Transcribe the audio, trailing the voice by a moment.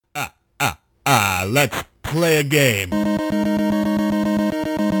Let's play a game.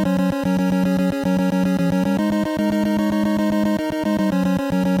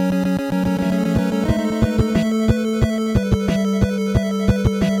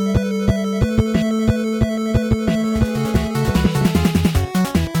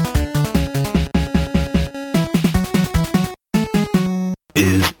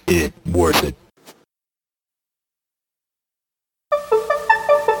 Is it worth it?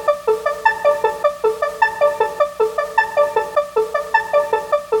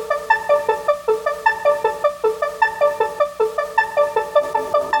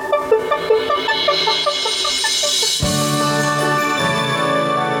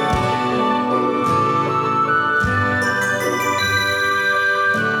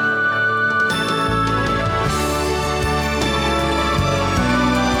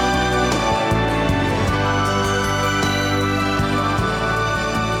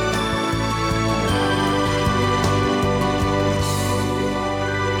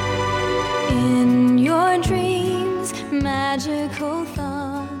 In your dreams, magical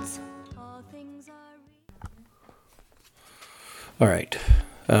thoughts, all things are All right.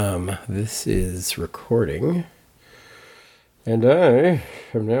 This is recording. And I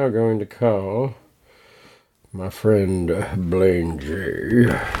am now going to call my friend Blaine J.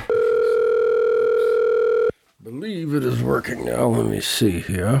 Believe it is working now. Let me see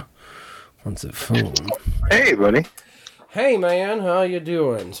here. What's the phone? Hey, buddy. Hey, man. How you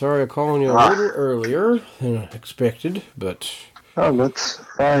doing? Sorry I'm calling you a little earlier than expected, but... Oh, that's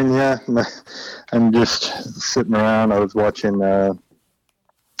fine, yeah. I'm just sitting around. I was watching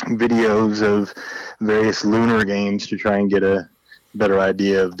videos of various lunar games to try and get a better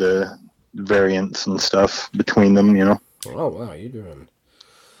idea of the variance and stuff between them, you know. Oh, wow. You're doing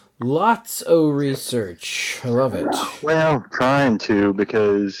lots of research. I love it. Well, trying to,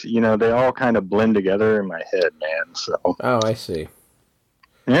 because, you know, they all kind of blend together in my head, man. So, Oh, I see.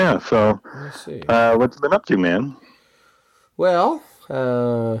 yeah, so, I see. what's it been up to, man? Well,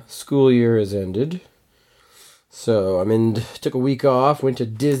 school year has ended. So took a week off, went to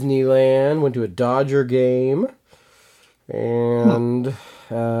Disneyland, went to a Dodger game, and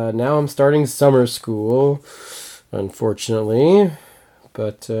now I'm starting summer school, unfortunately.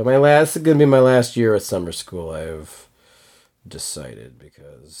 But this is going to be my last year at summer school, I've decided,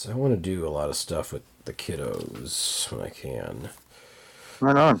 because I want to do a lot of stuff with the kiddos when I can.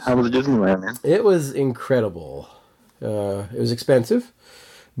 Right on. How was Disneyland, man? It was incredible. It was expensive,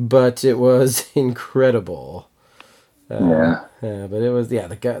 but it was incredible. Yeah, but it was,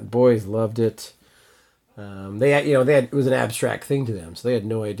 the boys loved it. It was an abstract thing to them, so they had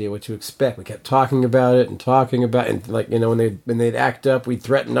no idea what to expect. We kept talking about it, and like, when they'd act up, we'd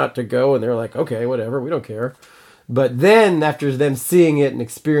threaten not to go, and they're like, okay, whatever, we don't care. But then, after them seeing it and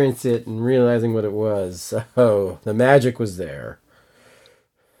experience it and realizing what it was, oh, the magic was there.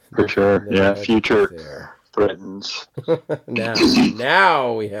 for sure. Yeah, future there. threatens.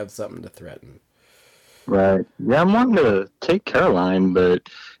 Now we have something to threaten. Right. Yeah, I'm wanting to take Caroline, but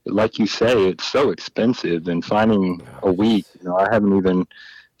like you say, it's so expensive. And finding a week, I haven't even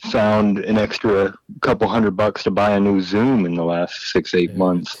found an extra couple $100 to buy a new Zoom in the last 6-8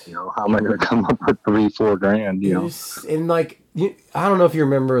 months. How am I going to come up with $3-4 grand? And I don't know if you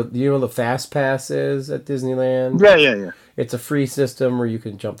remember, the Fast Pass is at Disneyland? Yeah. It's a free system where you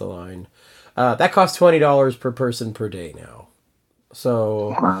can jump the line. That costs $20 per person per day now.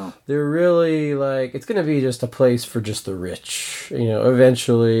 So Wow. They're really it's going to be just a place for just the rich,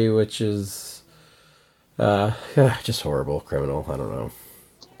 eventually, which is just horrible, criminal. I don't know.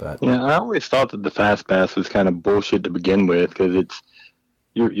 But yeah, I always thought that the Fast Pass was kind of bullshit to begin with, because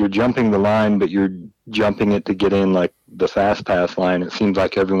you're jumping the line, but you're jumping it to get in the Fast Pass line. It seems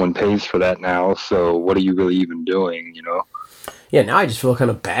like everyone pays for that now. So what are you really even doing? Yeah, now I just feel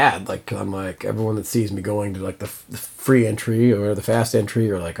kind of bad. I'm everyone that sees me going to the free entry or the fast entry,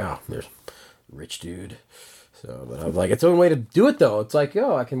 or oh, there's a rich dude. So, but I'm it's the only way to do it though. It's I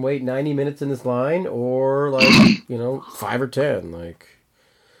can wait 90 minutes in this line, or 5 or 10.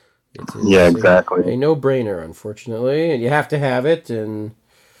 Yeah, exactly. A no-brainer, unfortunately, and you have to have it, and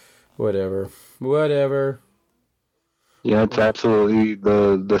whatever. Yeah, it's absolutely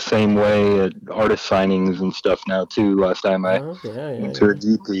the same way at artist signings and stuff now too. Last time I went to a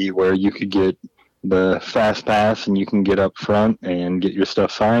GP where you could get the Fast Pass and you can get up front and get your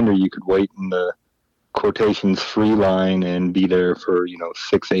stuff signed, or you could wait in the quotations free line and be there for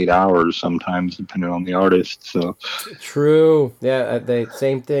 6-8 hours sometimes, depending on the artist. So true. Yeah,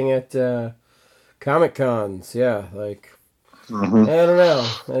 same thing at Comic Cons. Yeah, Mm-hmm. I don't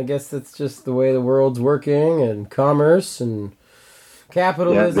know. I guess that's just the way the world's working, and commerce, and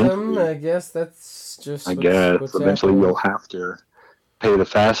Capitalism, I guess that's just. I guess eventually happening. you'll have to pay the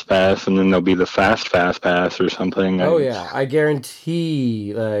fast pass, and then there'll be the fast pass or something. Oh yeah, I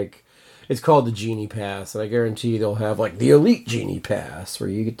guarantee. Like, it's called the Genie Pass, and I guarantee they'll have like the Elite Genie Pass, where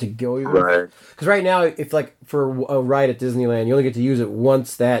you get to go even. Right. Because right now, if like for a ride at Disneyland, you only get to use it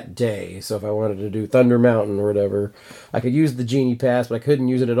once that day. So if I wanted to do Thunder Mountain or whatever, I could use the Genie Pass, but I couldn't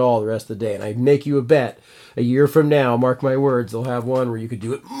use it at all the rest of the day. And I make you a bet. A year from now, mark my words, they'll have one where you could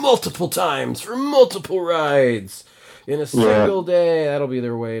do it multiple times for multiple rides in a single day. That'll be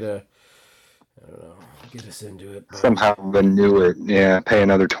their way to, I don't know, get us into it. But somehow renew it. Yeah, pay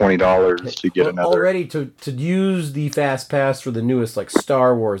another $20 to get another. Already to use the Fast Pass for the newest like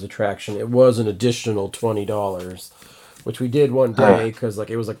Star Wars attraction, it was an additional $20, which we did one day because like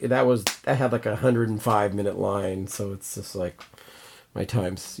it was like that had like 105-minute line, so it's just like my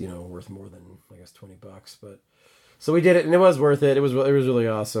time's worth more than I guess $20, but so we did it and it was worth it. It was really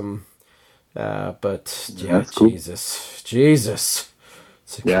awesome. But yeah, cool. Jesus.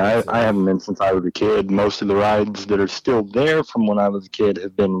 Yeah, I haven't been since I was a kid. Most of the rides that are still there from when I was a kid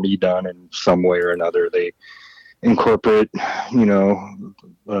have been redone in some way or another. They incorporate,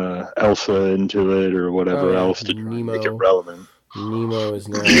 Elsa into it or whatever else to try and make it relevant. Nemo is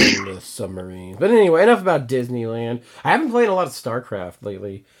now in the submarine. But anyway, enough about Disneyland. I haven't played a lot of StarCraft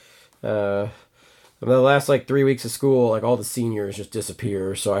lately. The last 3 weeks of school, all the seniors just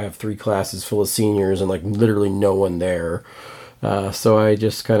disappear. So I have 3 classes full of seniors and literally no one there. So I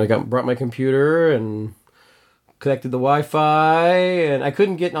just kind of brought my computer and connected the Wi-Fi, and I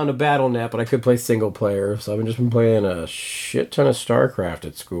couldn't get on a BattleNet, but I could play single player. So I've just been playing a shit ton of StarCraft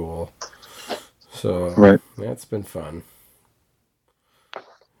at school. So that's been fun.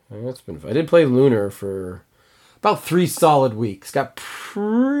 I did play Lunar for about 3 solid weeks. Got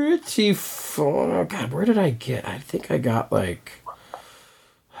pretty fun. Oh, God, where did I get? I think I got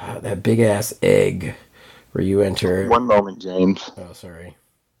that big ass egg where you enter. One moment, James. Oh, sorry.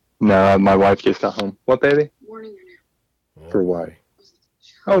 No, my wife just got home. What, baby? Warning you now. For what?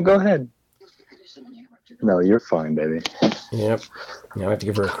 Oh, go ahead. No, you're fine, baby. Yep. Now I have to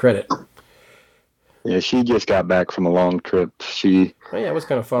give her a credit. Yeah, she just got back from a long trip. I was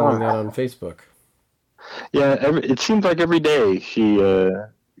kind of following that on Facebook. Yeah, it seems like every day she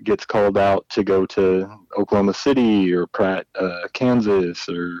gets called out to go to Oklahoma City or Pratt, Kansas,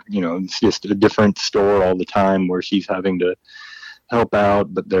 or it's just a different store all the time where she's having to help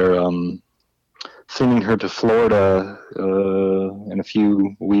out. But they're sending her to Florida in a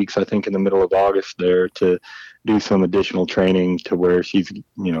few weeks, I think in the middle of August there, to do some additional training to where she's,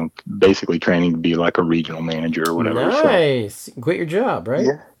 basically training to be like a regional manager or whatever. Nice. So, quit your job, right?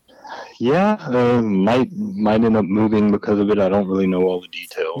 Yeah. Might end up moving because of it. I don't really know all the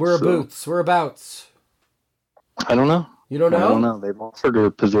details. Whereabouts? I don't know. You don't know? I don't know. They've offered her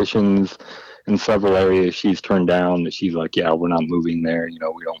positions in several areas she's turned down that she's like, yeah, we're not moving there. We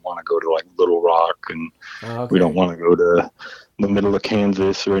don't want to go to Little Rock, and we don't want to go to the middle of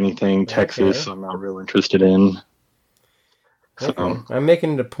Kansas or anything. Texas, I'm not real interested in. So I'm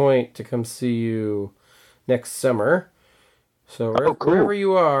making it a point to come see you next summer. So wherever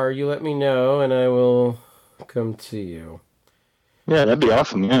you are, you let me know, and I will come see you. Yeah, that'd be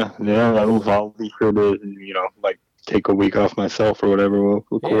awesome. Yeah. I'll be sure to, take a week off myself or whatever.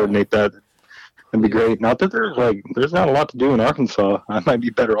 We'll coordinate that. That'd be great. Not that there's not a lot to do in Arkansas. I might be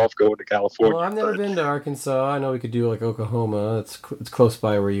better off going to California. Well, I've never been to Arkansas. I know we could do Oklahoma. It's close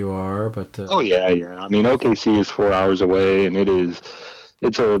by where you are, but. Oh yeah. I mean, OKC is 4 hours away, and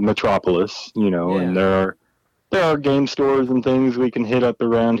it's a metropolis, and there are game stores and things we can hit up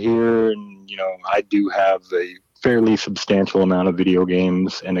around here, and I do have a fairly substantial amount of video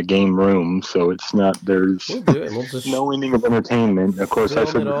games and a game room, so it's not there's no ending of entertainment. Of course, I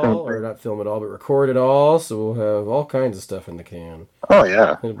said not film it all, but record it all, so we'll have all kinds of stuff in the can. Oh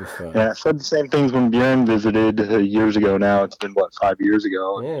yeah, it'll be fun. Yeah, I said the same things when Bjorn visited years ago. Now it's been 5 years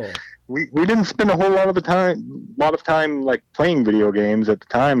ago. Yeah. We didn't spend a whole lot of time playing video games at the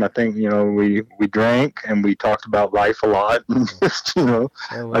time. I think we drank and we talked about life a lot. And just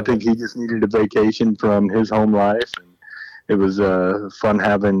I think he just needed a vacation from his home life, and it was fun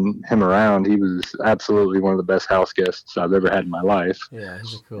having him around. He was absolutely one of the best house guests I've ever had in my life. Yeah,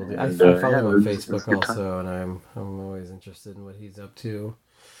 he's a cool dude. I follow him on Facebook also, and I'm always interested in what he's up to.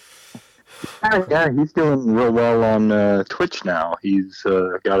 Yeah, he's doing real well on Twitch now. He's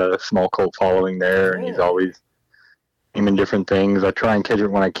got a small cult following there, and he's always streaming different things. I try and catch it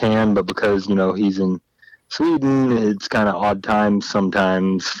when I can, but because, he's in Sweden, it's kind of odd times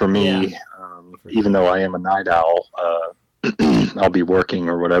sometimes for me, even though I am a night owl. I'll be working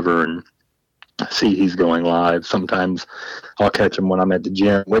or whatever, and see he's going live. Sometimes I'll catch him when I'm at the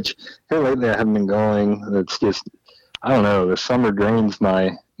gym, which here lately I haven't been going. It's just, I don't know, the summer drains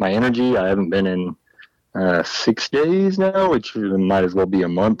my energy. I haven't been in 6 days now, which might as well be a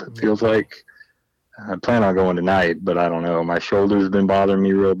month, it feels like. I plan on going tonight, but I don't know. My shoulder's been bothering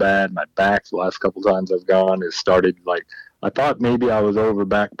me real bad. My back, the last couple times I've gone, has started like, I thought maybe I was over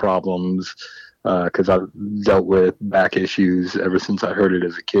back problems because I've dealt with back issues ever since I heard it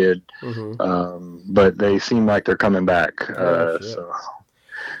as a kid. But they seem like they're coming back. So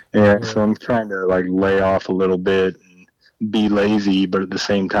I'm trying to like lay off a little bit and be lazy, but at the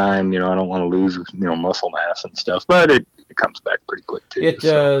same time, I don't want to lose, muscle mass and stuff. But it comes back pretty quick too. It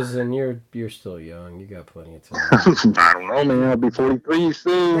does, and you're still young. You got plenty of time. I don't know, man. I'll be 43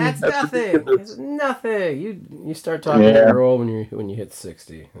 soon. That's nothing. It's nothing. You start talking to your old when you hit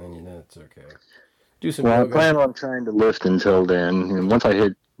 60, and then it's okay. Do some yoga. I plan on trying to lift until then, and once I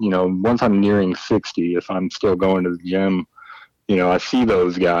hit, once I'm nearing 60, if I'm still going to the gym, I see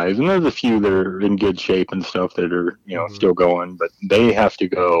those guys, and there's a few that are in good shape and stuff that are, still going, but they have to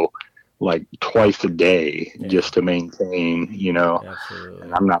go like twice a day just to maintain, Absolutely.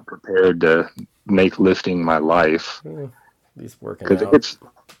 And I'm not prepared to make lifting my life. Because it gets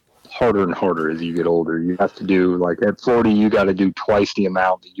harder and harder as you get older. You have to do, like at 40, you got to do twice the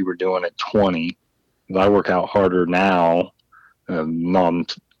amount that you were doing at 20. I work out harder now,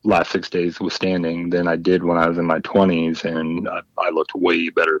 last 6 days withstanding, than I did when I was in my 20s, and I looked way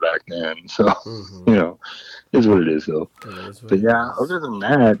better back then. So, is what it is, though. But yeah, other than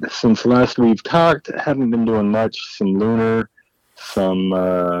that, since last we've talked, I haven't been doing much. Some Lunar,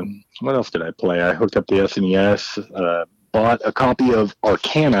 what else did I play? I hooked up the SNES, bought a copy of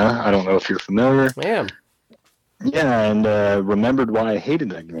Arcana. I don't know if you're familiar. I am. Yeah, and remembered why I hated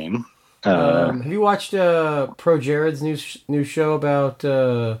that game. Have you watched Pro Jared's new show about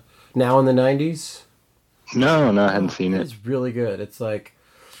now in the 90s? No, I hadn't seen it. It's really good. It's like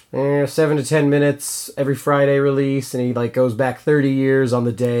 7 to 10 minutes every Friday release, and he like goes back 30 years on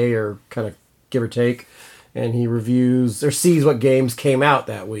the day, or kind of give or take, and he reviews or sees what games came out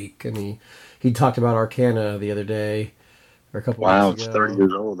that week. And he talked about Arcana the other day, or a couple weeks ago. Wow, it's 30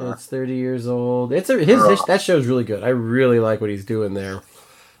 years old. Huh? It's 30 years old. That show's really good. I really like what he's doing there.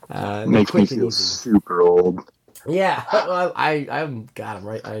 It makes me feel super old. Yeah, well, I've got him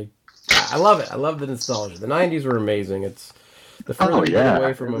right. I love it. I love the nostalgia. The 90s were amazing. It's the further you get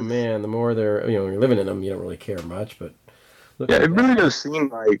away from them, man, the more they're, when you're living in them, you don't really care much. But it really does seem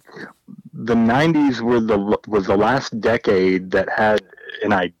like the 90s was the last decade that had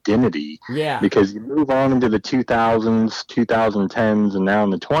an identity. Yeah. Because you move on into the 2000s, 2010s, and now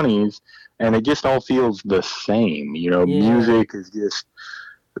in the 20s, and it just all feels the same. Music is just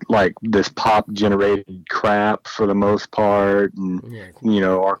like this pop generated crap for the most part, and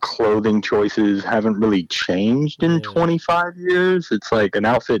our clothing choices haven't really changed in 25 years. It's like an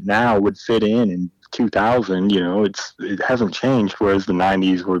outfit now would fit in 2000, it hasn't changed, whereas the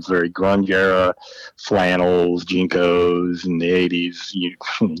 90s was very grunge era, flannels, JNCOs, in the 80s,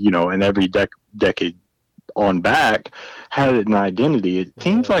 and every decade on back had an identity. It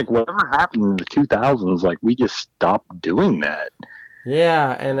seems like whatever happened in the 2000s, like we just stopped doing that.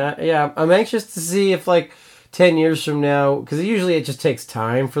 Yeah, and I'm anxious to see if like 10 years from now, because usually it just takes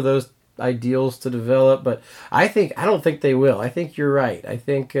time for those ideals to develop, but I don't think they will. I think you're right. I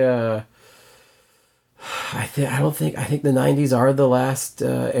think the 90s are the last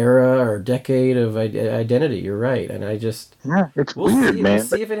era or decade of identity. You're right, and it's weird, man. We'll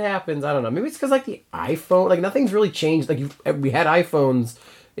see if it happens. I don't know. Maybe it's because like the iPhone, like nothing's really changed. Like we had iPhones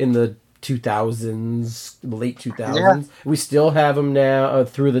in the 2000s, late 2000s. Yeah. We still have them now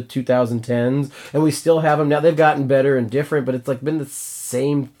through the 2010s, and we still have them now. They've gotten better and different, but it's like been the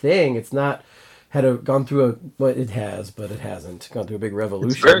same thing. It's not gone through it has, but it hasn't gone through a big revolution.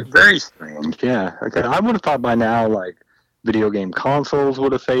 It's very, very strange. Yeah. Okay. I would have thought by now, like video game consoles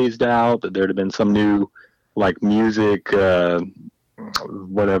would have phased out, that there'd have been some new like music,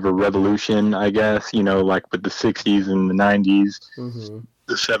 revolution, I guess, like with the 60s and the 90s. Mm-hmm.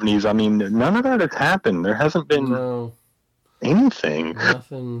 The 70s. I mean, none of that has happened. There hasn't been anything.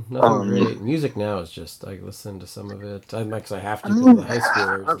 Nothing great. Music now is just, I listen to some of it. I have to for the high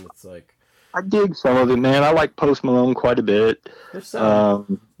schoolers, and it's like... I dig some of it, man. I like Post Malone quite a bit. There's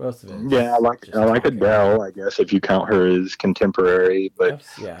some. Most of it. Yeah, I like Adele, I guess, if you count her as contemporary. But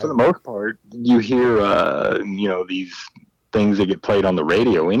for the most part, you hear, these things that get played on the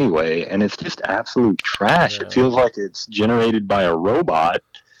radio anyway, and it's just absolute trash. Yeah. It feels like it's generated by a robot,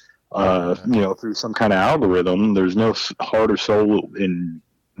 through some kind of algorithm. There's no heart or soul in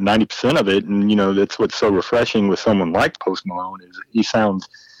 90% of it, and that's what's so refreshing with someone like Post Malone is he sounds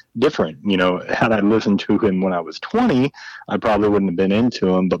different. You know, had I listened to him when I was 20, I probably wouldn't have been into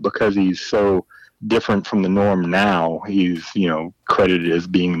him. But because he's so different from the norm now, he's, you know, credited as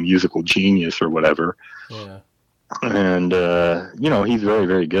being a musical genius or whatever. Yeah. And, you know, he's very,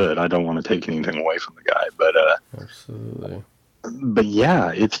 very good. I don't want to take anything away from the guy, but, absolutely. But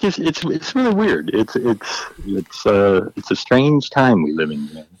yeah, it's just, it's really weird. It's a strange time we live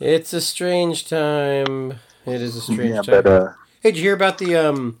in. Man. It's a strange time. It is a strange time. But, hey, did you hear about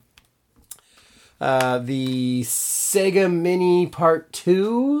the Sega Mini Part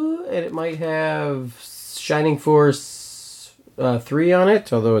 2? And it might have Shining Force 3 on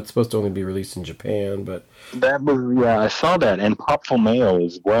it, although it's supposed to only be released in Japan, but... That was, yeah, I saw that, and Popful Mail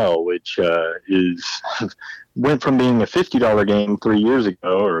as well, which went from being a $50 game 3 years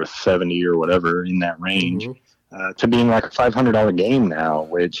ago, or $70 or whatever in that range, to being like a $500 game now.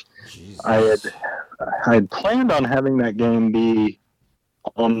 Which I had planned on having that game be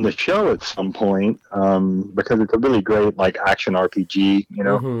on the show at some point, because it's a really great like action RPG, you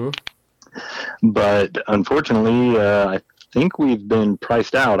know. Mm-hmm. But unfortunately, I think we've been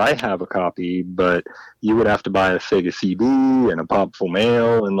priced out. I have a copy, but you would have to buy a Sega CD and a Popful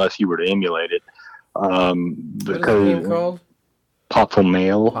Mail unless you were to emulate it. What is the game called? Popful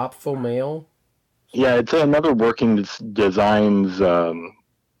Mail. Popful Mail? Yeah, it's another Working Designs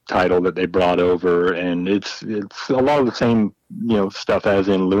title that they brought over, and it's a lot of the same, you know, stuff as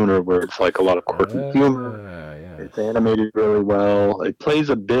in Lunar, where it's like a lot of quirky humor. Yeah. It's animated really well. It plays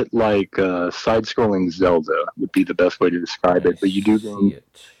a bit like side-scrolling Zelda would be the best way to describe it. But you do gain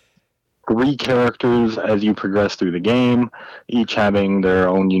 3 characters as you progress through the game, each having their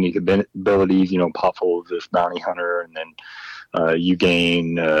own unique abilities. You know, Popful is this bounty hunter, and then you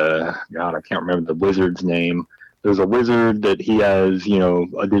gain, God, I can't remember the wizard's name. There's a wizard that he has, you know,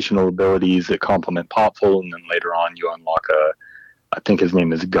 additional abilities that complement Popful, and then later on you unlock I think his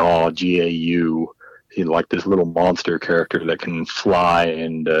name is Gaw, G-A-U. He's like this little monster character that can fly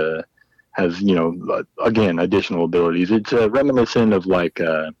and has, you know, again, additional abilities. It's reminiscent of like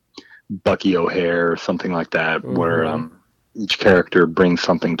Bucky O'Hare or something like that, where each character brings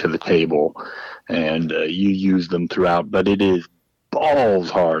something to the table and you use them throughout. But it is balls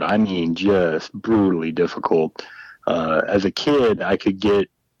hard. I mean, just brutally difficult. As a kid, I could get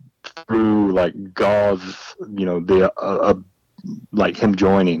through like Gauze, you know, like him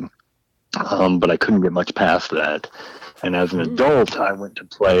joining, but I couldn't get much past that. And as an adult, I went to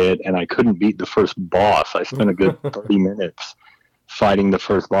play it, and I couldn't beat the first boss. I spent a good 30 minutes fighting the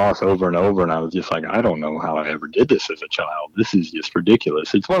first boss over and over, and I was just like, I don't know how I ever did this as a child. This is just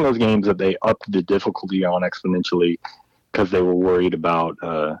ridiculous. It's one of those games that they upped the difficulty on exponentially because they were worried about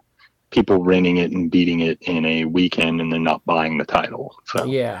people renting it and beating it in a weekend and then not buying the title. So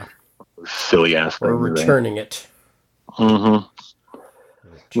yeah, silly ass thing. Or returning it. Mm-hmm.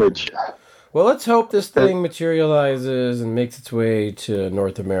 Which, well, let's hope this thing materializes and makes its way to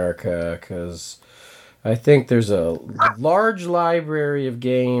North America, because I think there's a large library of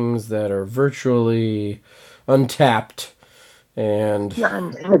games that are virtually untapped and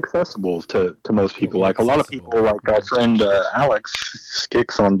inaccessible to most people. Like a lot of people, like our friend Alex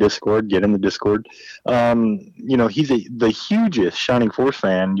Skix on Discord, get in the Discord. You know, he's the hugest Shining Force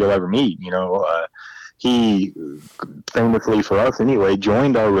fan you'll ever meet. You know, he famously, for us anyway,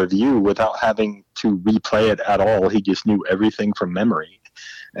 joined our review without having to replay it at all. He just knew everything from memory.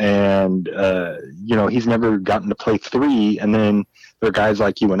 And, you know, he's never gotten to play 3. And then there are guys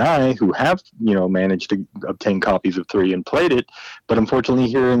like you and I who have, you know, managed to obtain copies of 3 and played it. But unfortunately,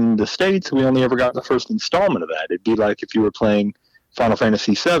 here in the States, we only ever got the first installment of that. It'd be like if you were playing Final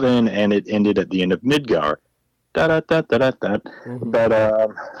Fantasy VII and it ended at the end of Midgar. Mm-hmm. But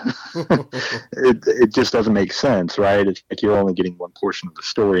it just doesn't make sense, right? It's like you're only getting one portion of the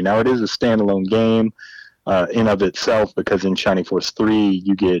story. Now, it is a standalone game in of itself, because in Shining Force 3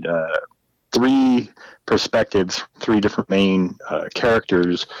 you get 3 perspectives, 3 different main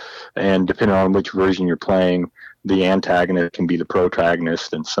characters, and depending on which version you're playing, the antagonist can be the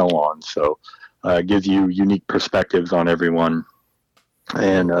protagonist and so on. So it gives you unique perspectives on everyone.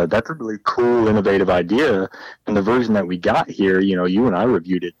 And that's a really cool, innovative idea. And the version that we got here, you know, you and I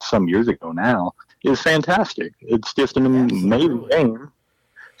reviewed it some years ago now, is fantastic. It's just an amazing game,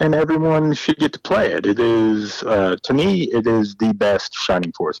 and everyone should get to play it. It is, to me, it is the best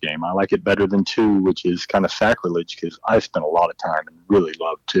Shining Force game. I like it better than 2, which is kind of sacrilege because I spent a lot of time and really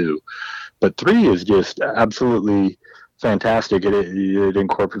loved 2. But 3 is just absolutely fantastic. It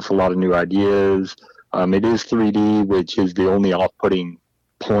incorporates a lot of new ideas. It is 3D, which is the only off-putting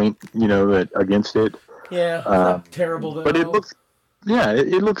point, you know, that against it. Yeah, not terrible though. But it looks yeah,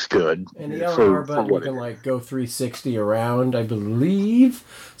 it looks good. And the LMR button, you can like go 360 around, I believe.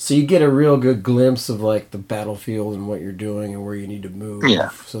 So you get a real good glimpse of like the battlefield and what you're doing and where you need to move. Yeah.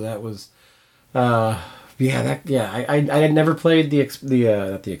 So that was, I had never played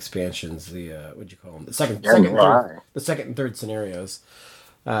not the expansions, what'd you call them? The second and third scenarios.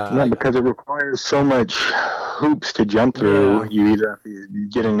 Because it requires so much hoops to jump through. Yeah. You either have to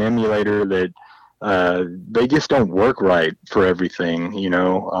get an emulator that they just don't work right for everything,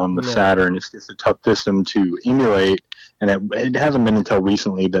 on the Saturn. It's just a tough system to emulate, and it hasn't been until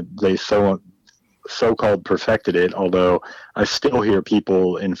recently that they so-called perfected it, although I still hear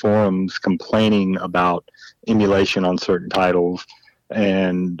people in forums complaining about emulation on certain titles.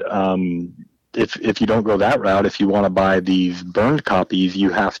 And if you don't go that route, if you want to buy these burned copies, you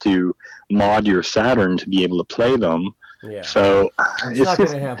have to mod your Saturn to be able to play them. Yeah. So it's not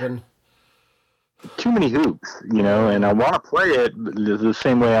going to happen. Too many hoops, and I want to play it the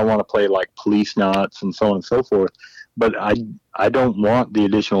same way I want to play like Police Knots and so on and so forth. But I don't want the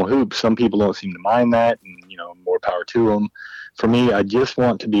additional hoops. Some people don't seem to mind that, and more power to them. For me, I just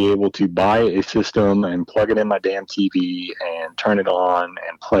want to be able to buy a system and plug it in my damn TV and turn it on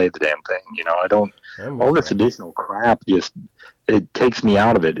and play the damn thing. I don't. All this additional crap it takes me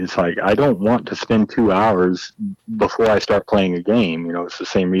out of it. It's like I don't want to spend 2 hours before I start playing a game. It's the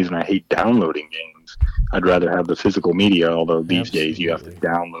same reason I hate downloading games. I'd rather have the physical media, although these days you have to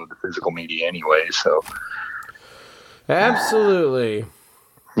download the physical media anyway. So. Absolutely.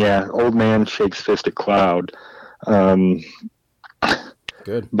 Yeah, old man shakes fist at cloud.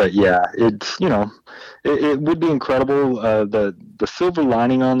 Good. But yeah, it's it would be incredible. The silver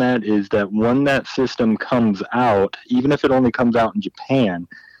lining on that is that when that system comes out, even if it only comes out in Japan,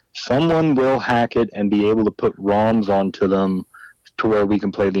 someone will hack it and be able to put ROMs onto them to where we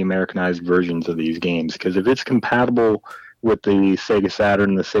can play the Americanized versions of these games. Because if it's compatible with the Sega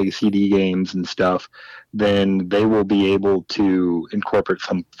Saturn, the Sega CD games and stuff, then they will be able to incorporate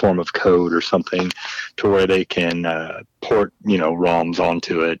some form of code or something to where they can port, ROMs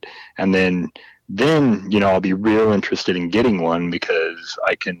onto it. And then I'll be real interested in getting one because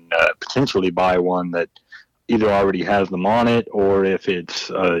I can potentially buy one that either already has them on it, or if it's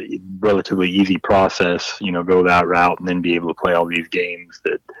a relatively easy process, go that route and then be able to play all these games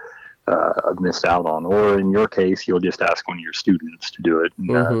that I've missed out on. Or in your case, you'll just ask one of your students to do it, and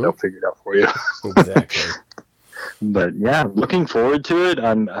they'll figure it out for you. Exactly. But yeah, looking forward to it.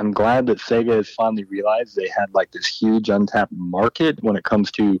 I'm glad that Sega has finally realized they had like this huge untapped market when it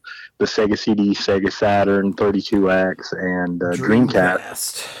comes to the Sega CD, Sega Saturn, 32X, and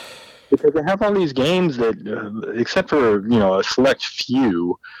Dreamcast. Because they have all these games that, except for a select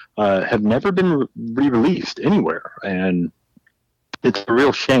few, have never been re-released anywhere, and it's a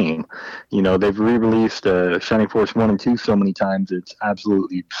real shame. They've re-released Shining Force 1 and 2 so many times, it's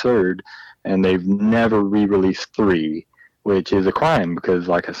absolutely absurd. And they've never re-released 3, which is a crime because,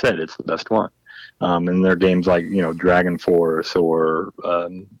 like I said, it's the best one. And there are games like, Dragon Force or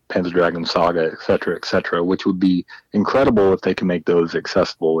Panzer Dragoon Saga, et cetera, which would be incredible if they can make those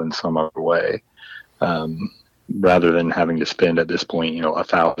accessible in some other way. Rather than having to spend at this point,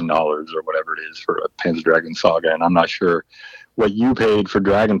 $1,000 or whatever it is for a Panzer Dragoon Saga. And I'm not sure what you paid for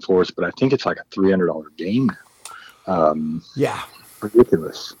Dragon Force, but I think it's like a $300 game now. Yeah.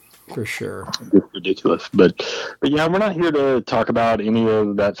 Ridiculous. For sure. It's ridiculous. But yeah, we're not here to talk about any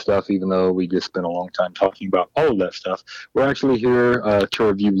of that stuff, even though we just spent a long time talking about all of that stuff. We're actually here to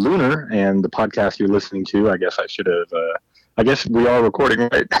review Lunar and the podcast you're listening to. I guess we are recording,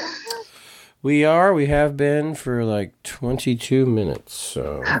 right? We are. We have been for like 22 minutes.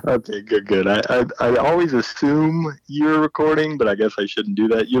 So okay, good. I always assume you're recording, but I guess I shouldn't do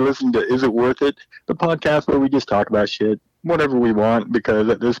that. You're listening to Is It Worth It? The podcast where we just talk about shit, whatever we want, because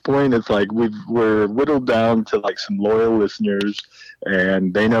at this point it's like we're whittled down to like some loyal listeners,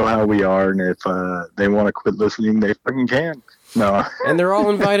 and they know how we are, and if they want to quit listening, they fucking can. No. And they're all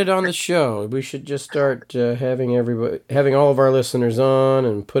invited on the show. We should just start having all of our listeners on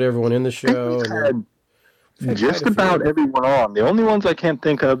and put everyone in the show. Just about everyone on. The only ones I can't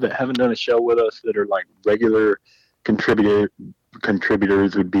think of that haven't done a show with us that are like regular contributors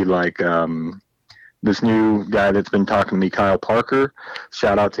would be like this new guy that's been talking to me, Kyle Parker.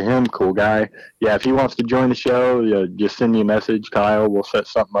 Shout out to him, cool guy. Yeah, if he wants to join the show, just send me a message, Kyle. We'll set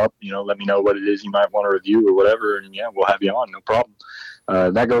something up. Let me know what it is you might want to review or whatever, and yeah, we'll have you on, no problem.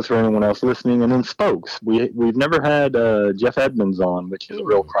 That goes for anyone else listening. And then Spokes. We've never had Jeff Edmonds on, which is a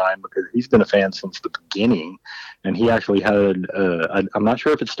real crime because he's been a fan since the beginning. And he actually had, I'm not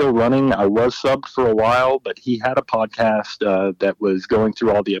sure if it's still running. I was subbed for a while, but he had a podcast that was going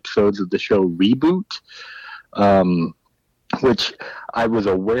through all the episodes of the show Reboot. which I was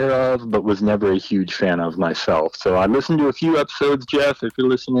aware of, but was never a huge fan of myself. So I listened to a few episodes, Jeff, if you're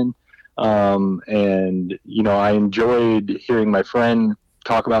listening. And, I enjoyed hearing my friend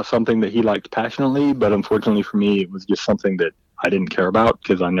talk about something that he liked passionately, but unfortunately for me, it was just something that I didn't care about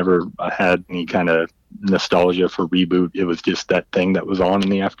because I never had any kind of nostalgia for Reboot. It was just that thing that was on in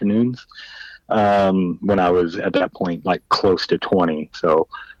the afternoons when I was at that point, like close to 20. So,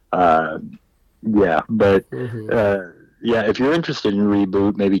 yeah, but yeah, if you're interested in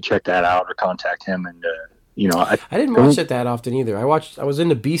Reboot, maybe check that out or contact him. And I didn't watch it that often either. I was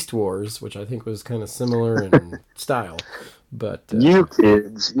into Beast Wars, which I think was kind of similar in style. But you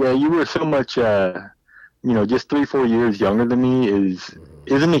kids, yeah, you were so much, just 3-4 years younger than me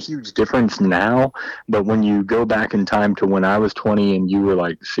isn't a huge difference now. But when you go back in time to when I was 20 and you were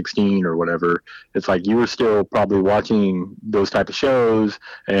like 16 or whatever, it's like you were still probably watching those type of shows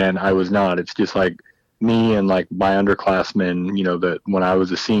and I was not. It's just like me and like my underclassmen, that when I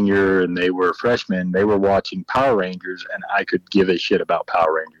was a senior and they were freshmen, they were watching Power Rangers and I could give a shit about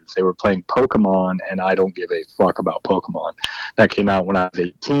Power Rangers. They were playing Pokemon and I don't give a fuck about Pokemon. That came out when I was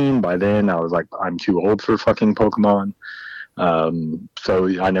 18. By then I was like, I'm too old for fucking Pokemon.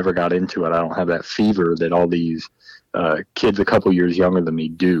 So I never got into it. I don't have that fever that all these kids a couple years younger than me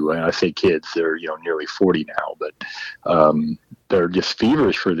do. And I say kids, they're nearly 40 now, but they're just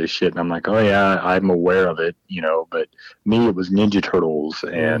feverish for this shit. And I'm like, oh yeah, I'm aware of it, but me, it was Ninja Turtles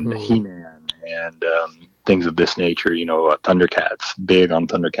and He-Man and things of this nature, Thundercats, big on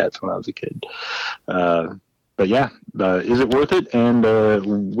Thundercats when I was a kid. But yeah, is it worth it? And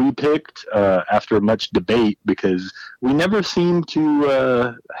we picked after much debate because we never seem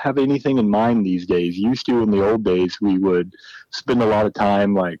to have anything in mind these days. Used to in the old days, we would spend a lot of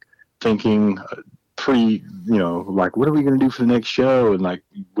time like thinking like what are we going to do for the next show? And like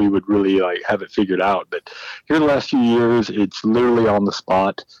we would really like have it figured out. But here the last few years, it's literally on the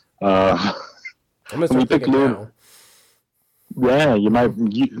spot. I'm going to start thinking now. Yeah, you might.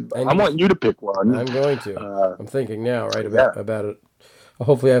 I want you to pick one. I'm going to. I'm thinking now, right, about it. I'll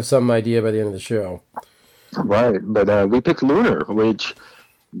hopefully have some idea by the end of the show. Right, but we picked Lunar, which,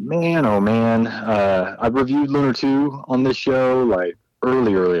 man, oh man, I've reviewed Lunar 2 on this show, like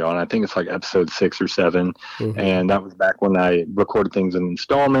early on. I think it's like episode 6 or 7, and that was back when I recorded things in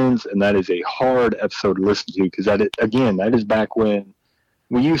installments, and that is a hard episode to listen to because that is back when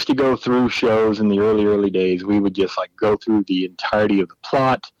we used to go through shows in the early days. We would just like go through the entirety of the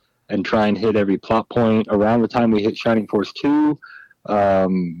plot and try and hit every plot point. Around the time we hit Shining Force 2,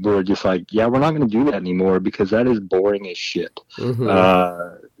 we're just like, yeah, we're not going to do that anymore because that is boring as shit. If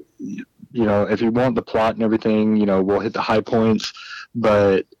you want the plot and everything, we'll hit the high points,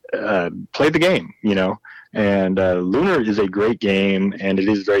 but play the game, And Lunar is a great game, and it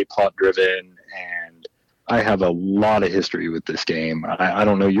is very plot driven. I have a lot of history with this game. I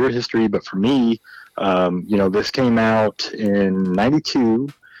don't know your history, but for me, this came out in 92,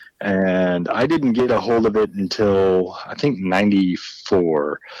 and I didn't get a hold of it until, I think,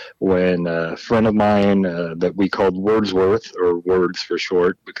 94, when a friend of mine that we called Wordsworth, or Words for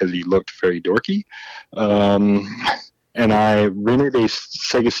short, because he looked very dorky, and I rented a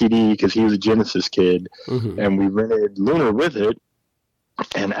Sega CD because he was a Genesis kid, and we rented Lunar with it,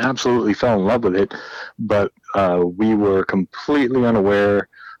 and absolutely fell in love with it, but we were completely unaware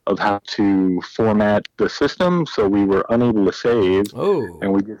of how to format the system, so we were unable to save.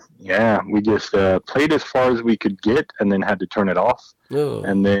 And we just played as far as we could get, and then had to turn it off.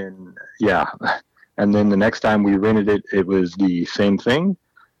 And then the next time we rented it, it was the same thing.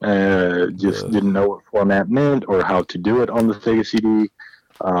 Didn't know what format meant or how to do it on the Sega CD.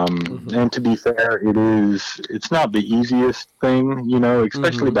 And to be fair, it's not the easiest thing,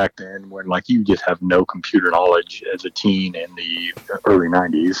 especially back then when like you just have no computer knowledge as a teen in the early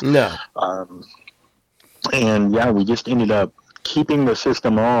 90s. No. And yeah, we just ended up keeping the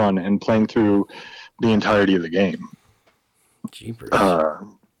system on and playing through the entirety of the game. Jeepers.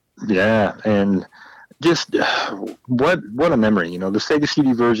 Yeah, and just what a memory. The Sega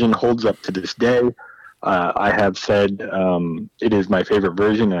CD version holds up to this day. I have said it is my favorite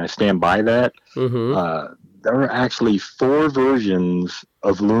version, and I stand by that. There are actually 4 versions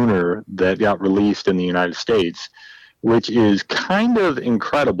of Lunar that got released in the United States, which is kind of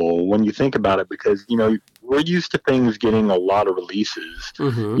incredible when you think about it, because, we're used to things getting a lot of releases,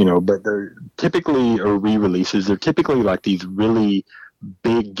 but they're typically, or re-releases, they're typically like these really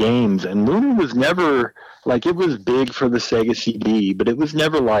big games, and Lunar was never, like, it was big for the Sega CD, but it was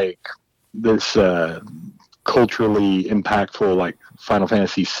never like this culturally impactful, like Final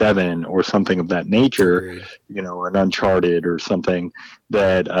Fantasy VII or something of that nature, Agreed. An Uncharted or something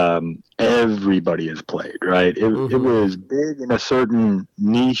that everybody has played, right? It was big in a certain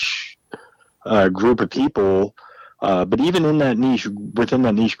niche group of people, but even in that niche, within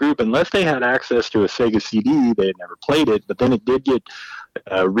that niche group, unless they had access to a Sega CD, they had never played it. But then it did get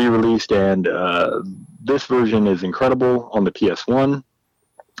re-released, and this version is incredible on the PS1.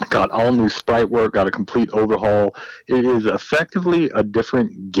 Got all new sprite work, got a complete overhaul. It is effectively a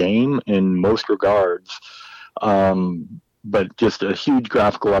different game in most regards, but just a huge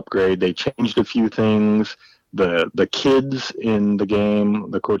graphical upgrade. They changed a few things. The kids in the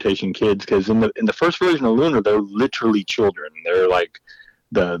game, the quotation kids, because in the first version of Luna, they're literally children. They're like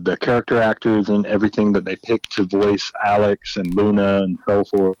the character actors and everything that they picked to voice Alex and Luna and so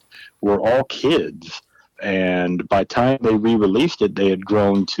forth were all kids. And by the time they re-released it, they had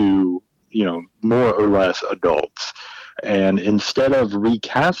grown to, more or less adults. And instead of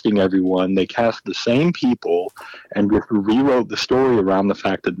recasting everyone, they cast the same people and just rewrote the story around the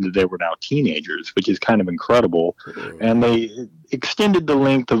fact that they were now teenagers, which is kind of incredible. And they extended the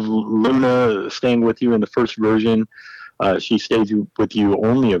length of Luna staying with you in the first version. She stays with you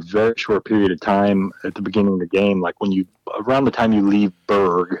only a very short period of time at the beginning of the game. Like around the time you leave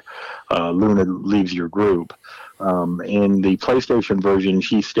Berg, Luna leaves your group. In the PlayStation version,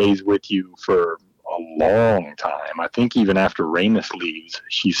 she stays with you for a long time. I think even after Ramus leaves,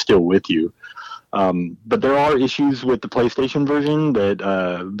 she's still with you. But there are issues with the PlayStation version that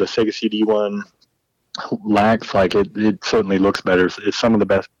the Sega CD one lacks. Like it certainly looks better. It's some of the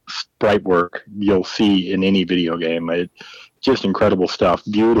best sprite work you'll see in any video game. Just incredible stuff.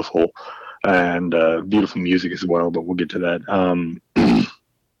 Beautiful, and beautiful music as well, but we'll get to that.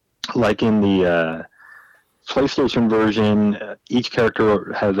 Like in the PlayStation version, each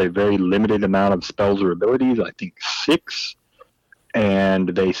character has a very limited amount of spells or abilities, I think 6, and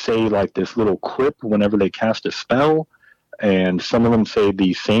they say like this little quip whenever they cast a spell, and some of them say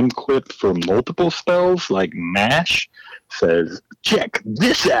the same quip for multiple spells, like MASH says, "Check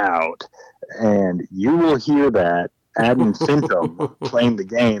this out," and you will hear that ad infinitum playing the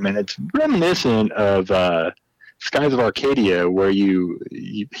game, and it's reminiscent of Skies of Arcadia, where you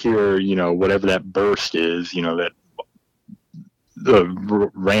hear, whatever that burst is, that the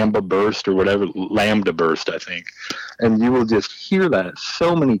Ramba burst or whatever, Lambda burst, I think. And you will just hear that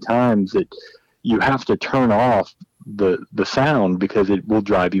so many times that you have to turn off the sound because it will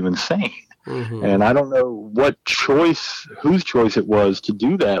drive you insane. And I don't know whose choice it was to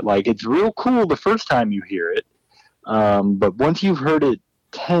do that. Like, it's real cool the first time you hear it, but once you've heard it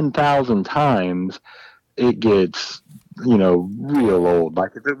 10,000 times, it gets, real old.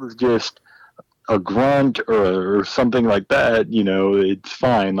 Like if it was just a grunt or something like that, it's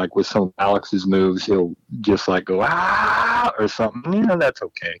fine. Like with some of Alex's moves, he'll just like go, "Ah," or something. That's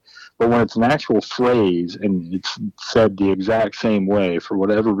okay. But when it's an actual phrase and it's said the exact same way, for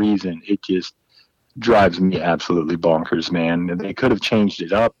whatever reason, it just drives me absolutely bonkers, man. And they could have changed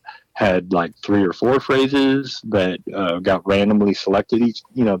it up, had like 3 or 4 phrases that got randomly selected each,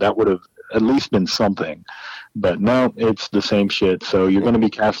 that would have at least been something. But no, it's the same shit. So you're going to be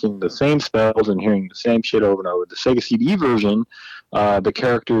casting the same spells and hearing the same shit over and over. The Sega CD version, the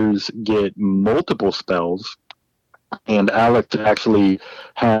characters get multiple spells, and Alex actually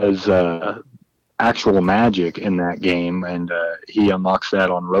has actual magic in that game, and he unlocks that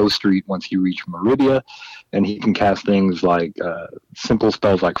on Rose Street once you reach Meridia, and he can cast things like simple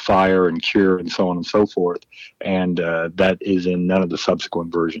spells like fire and cure and so on and so forth, and that is in none of the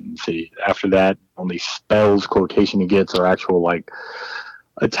subsequent versions. See, after that, only spells quotation he gets are actual like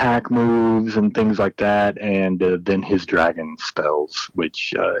attack moves and things like that, and then his dragon spells,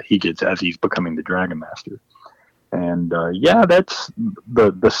 which he gets as he's becoming the Dragon Master. And that's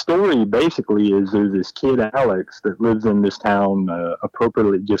the story. Basically, is there's this kid Alex that lives in this town,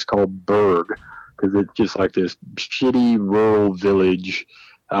 appropriately just called Berg, because it's just like this shitty rural village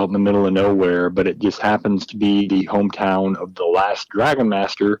out in the middle of nowhere. But it just happens to be the hometown of the last Dragon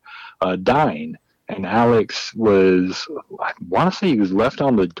Master dying. And Alex was, I want to say, he was left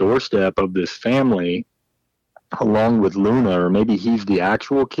on the doorstep of this family along with Luna, or maybe he's the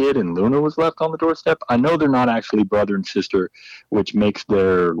actual kid and Luna was left on the doorstep. I know they're not actually brother and sister, which makes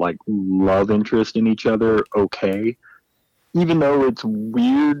their like love interest in each other okay. Even though it's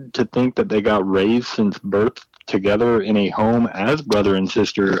weird to think that they got raised since birth together in a home as brother and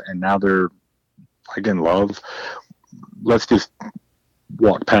sister, and now they're like in love. Let's just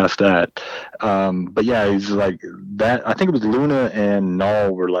walk past that. But yeah, he's like that. I think it was Luna and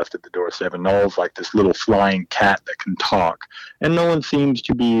Null were left at the doorstep, and Null's like this little flying cat that can talk, and no one seems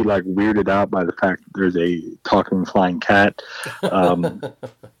to be like weirded out by the fact that there's a talking flying cat.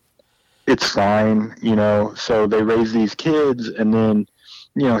 It's fine, you know. So they raise these kids, and then,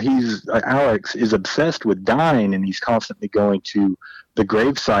 you know, Alex is obsessed with Dyne, and he's constantly going to the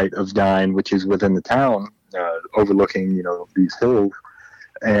gravesite of Dyne, which is within the town, overlooking, you know, these hills.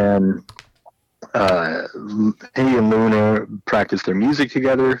 And he and Luna practice their music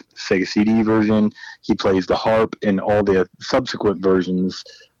together, Sega CD version. He plays the harp. In all the subsequent versions,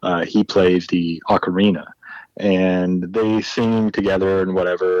 he plays the ocarina. And they sing together and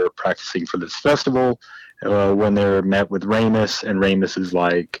whatever, practicing for this festival. When they're met with Ramus, and Ramus is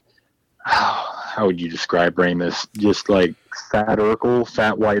like, how would you describe Ramus? Just like fat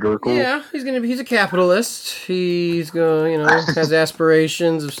white Urkel. Yeah, he's a capitalist. He's going, you know, has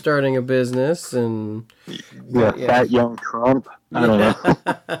aspirations of starting a business, and fat young Trump. I don't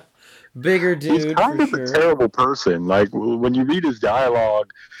know. Bigger dude. He's kind of a terrible person. Like, when you read his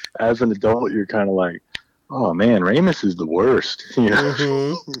dialogue as an adult, you're kind of like, oh man, Ramus is the worst. You know?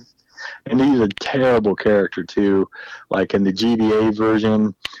 Mm-hmm. And he's a terrible character too. Like in the GBA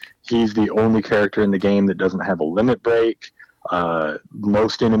version, he's the only character in the game that doesn't have a limit break.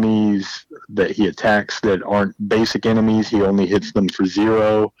 Most enemies that he attacks that aren't basic enemies, he only hits them for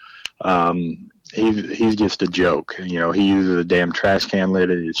 0. He's just a joke. You know, he uses a damn trash can lid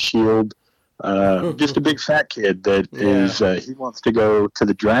as his shield. Just a big fat kid that is. He wants to go to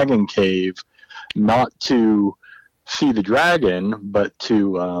the Dragon Cave, not to see the dragon, but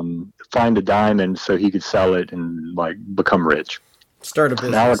to find a diamond so he could sell it and like become rich. Start a business.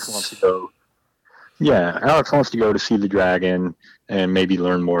 And Alex wants to go. Yeah, Alex wants to go to see the dragon and maybe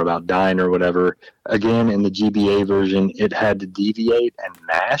learn more about Dyne or whatever. Again, in the GBA version, it had to deviate, and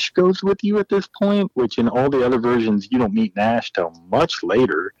Nash goes with you at this point, which in all the other versions, you don't meet Nash till much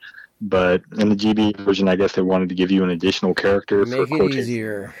later. But in the GBA version, I guess they wanted to give you an additional character. Make it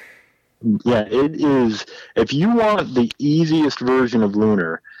easier. Yeah, it is. If you want the easiest version of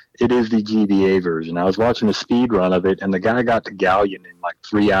Lunar, it is the GBA version. I was watching a speed run of it, and the guy got to Galleon in like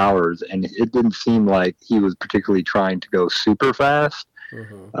 3 hours, and it didn't seem like he was particularly trying to go super fast.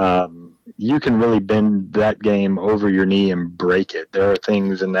 Mm-hmm. You can really bend that game over your knee and break it. There are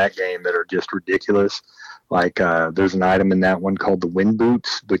things in that game that are just ridiculous. Like there's an item in that one called the Wind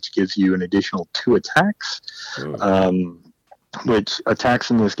Boots, which gives you an additional 2 attacks. Mm-hmm. Which attacks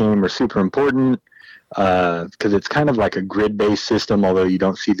in this game are super important because it's kind of like a grid-based system, although you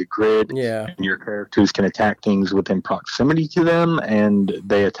don't see the grid. Yeah. And your characters can attack things within proximity to them, and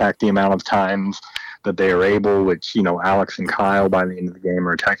they attack the amount of times that they are able, which, you know, Alex and Kyle by the end of the game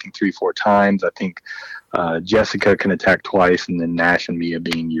are attacking 3-4 times. I think Jessica can attack twice, and then Nash and Mia,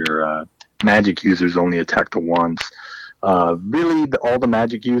 being your magic users, only attack the once. Really, all the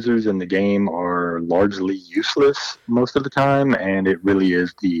magic users in the game are largely useless most of the time, and it really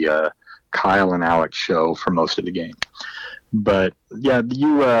is the Kyle and Alex show for most of the game. But yeah,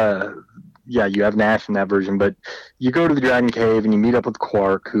 you have Nash in that version, but you go to the Dragon Cave and you meet up with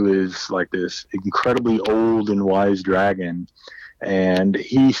Quark, who is like this incredibly old and wise dragon, and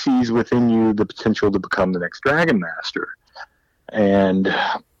he sees within you the potential to become the next Dragon Master. And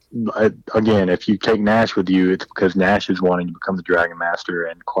again, if you take Nash with you, it's because Nash is wanting to become the Dragon Master,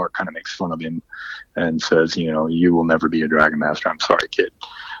 and Quark kind of makes fun of him and says, you know, you will never be a Dragon Master. I'm sorry, kid.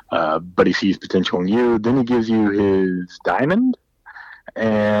 But he sees potential in you. Then he gives you his diamond.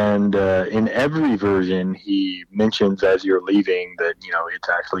 And in every version, he mentions as you're leaving that, you know, it's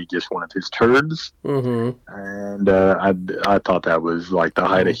actually just one of his turds. Mm-hmm. And I thought that was like the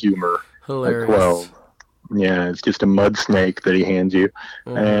height of humor. Hilarious. At 12. Yeah, it's just a mud snake that he hands you.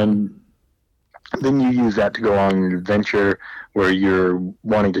 Mm-hmm. And then you use that to go on an adventure where you're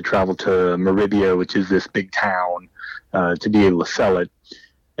wanting to travel to Meribia, which is this big town, to be able to sell it.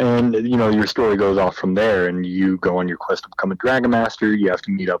 And, you know, your story goes off from there, and you go on your quest to become a Dragon Master. You have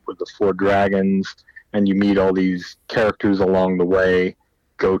to meet up with the 4 dragons, and you meet all these characters along the way.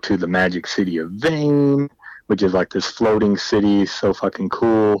 Go to the Magic City of Vane, which is like this floating city, so fucking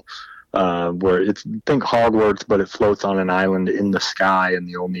cool. Where think Hogwarts, but it floats on an island in the sky, and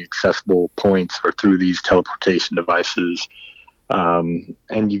the only accessible points are through these teleportation devices. And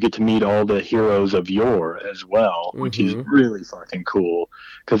you get to meet all the heroes of yore as well, which is really fucking cool,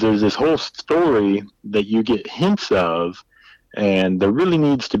 because there's this whole story that you get hints of, and there really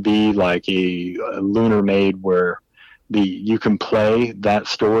needs to be like a Lunar made where you can play that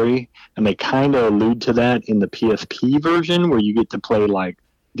story, and they kind of allude to that in the PSP version, where you get to play like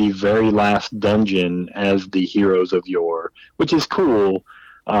the very last dungeon as the heroes of yore, which is cool,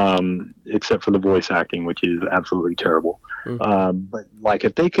 except for the voice acting, which is absolutely terrible. But like,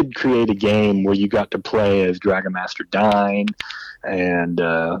 if they could create a game where you got to play as Dragon Master Dyne and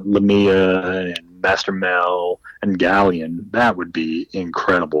Lamia and Master Mel and Galleon, that would be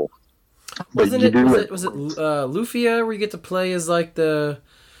incredible. Was it Lufia where you get to play as like the...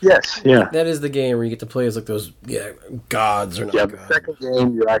 Yes, yeah. That is the game where you get to play as like those gods or not. Yeah, the second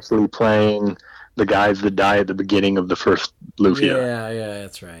game you're actually playing the guys that die at the beginning of the first Lufia. Yeah,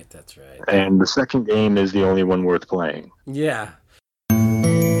 that's right. And the second game is the only one worth playing. Yeah.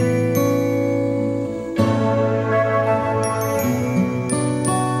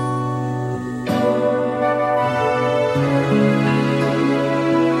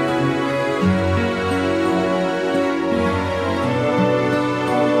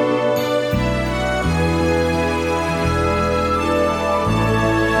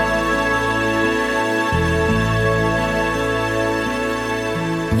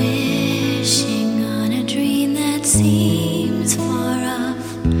 Wishing on a dream that seems far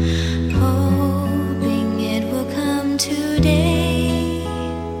off, hoping it will come today.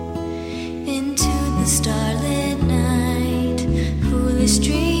 Into the starlit night, foolish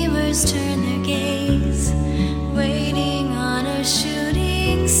dreamers turn their gaze, waiting on a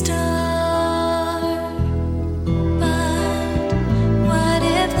shooting star. But what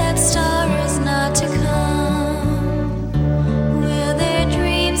if that star is not to come?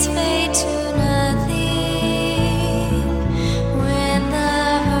 Fade to nothing when the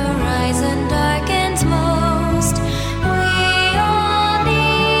horizon darkens most. We all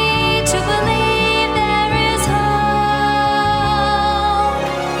need to believe there is hope.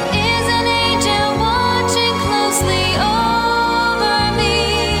 Is an angel watching closely over me?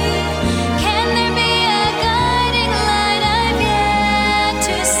 Can there be a guiding light I've yet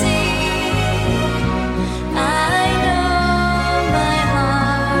to see? I know my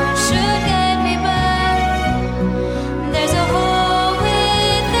heart should guide me, but there's a hole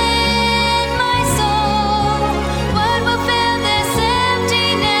within my soul. What will fill this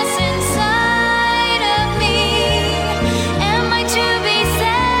emptiness inside of me? Am I to be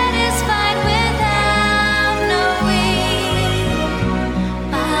satisfied without knowing?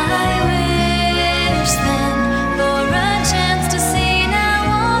 I wish then for a chance to see now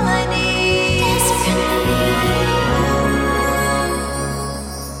all I need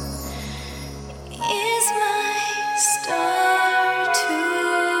is my star to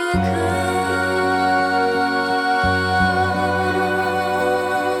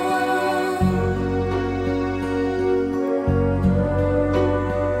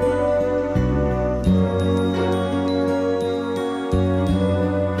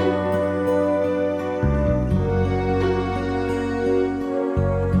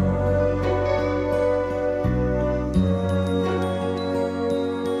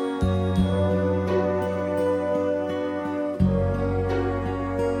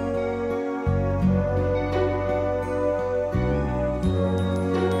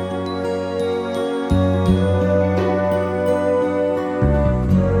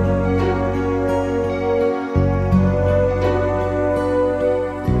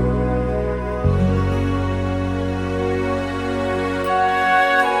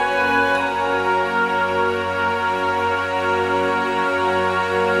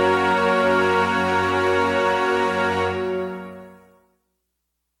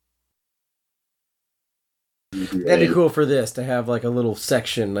That'd be cool for this to have like a little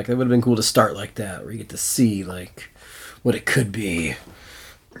section. Like it would have been cool to start like that, where you get to see like what it could be.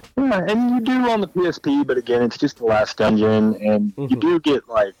 Yeah, and you do on the PSP, but again, it's just the last dungeon, and you do get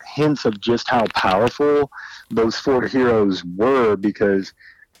like hints of just how powerful those four heroes were, because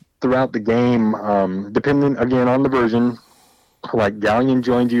throughout the game, depending again on the version, like Galleon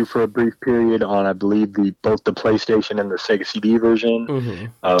joined you for a brief period on, I believe, both the PlayStation and the Sega CD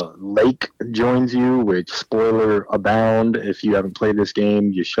version. Lake joins you, which, spoiler abound, if you haven't played this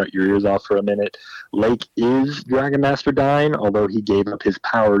game, you shut your ears off for a minute. Lake is Dragon Master Dyne, although he gave up his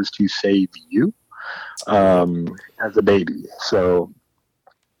powers to save you as a baby. So,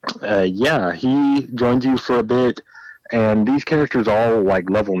 yeah, he joins you for a bit. And these characters all like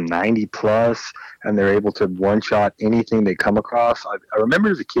level 90 plus, and they're able to one-shot anything they come across. I remember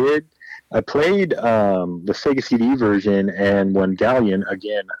as a kid, I played the Sega CD version, and when Galleon,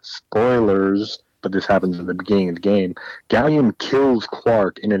 again, spoilers, but this happens at the beginning of the game, Galleon kills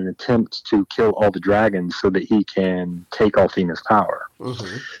Quark in an attempt to kill all the dragons so that he can take Althena's power.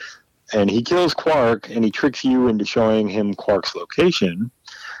 And he kills Quark, and he tricks you into showing him Quark's location.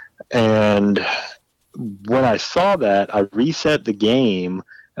 And when I saw that, I reset the game,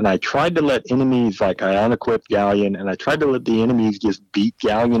 and I tried to let enemies, like I unequipped Galleon, and I tried to let the enemies just beat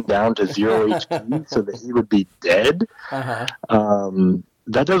Galleon down to 0 HP so that he would be dead.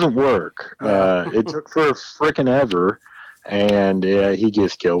 That doesn't work. It took for frickin' ever, and he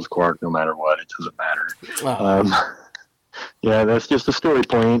just kills Quark no matter what. It doesn't matter. Yeah, that's just a story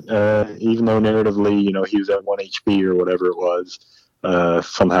point. Even though narratively, he was at 1 HP or whatever it was,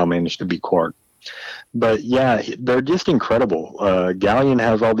 somehow managed to beat Quark. But yeah, they're just incredible. Galleon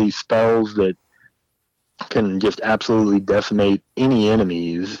has all these spells that can just absolutely decimate any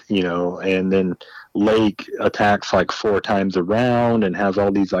enemies, and then Lake attacks like 4 times a round and has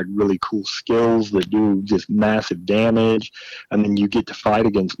all these like really cool skills that do just massive damage. And then you get to fight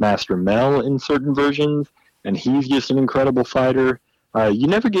against Master Mel in certain versions, and he's just an incredible fighter. You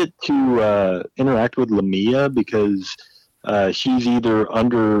never get to interact with Lamia because she's either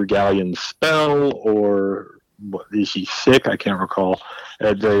under Galleon's spell or is she sick? I can't recall.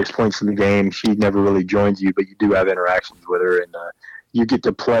 At various points in the game, she never really joins you, but you do have interactions with her, and you get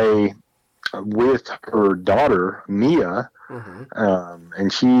to play with her daughter, Mia,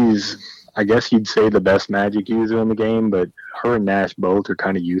 and she's, I guess you'd say, the best magic user in the game, but her and Nash both are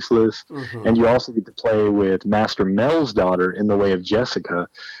kind of useless. And you also get to play with Master Mel's daughter in the way of Jessica,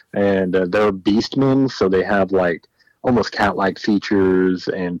 and they're beastmen, so they have like almost cat-like features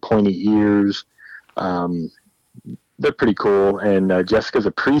and pointy ears. They're pretty cool, and Jessica's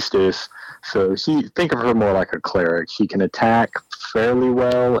a priestess, so think of her more like a cleric. She can attack fairly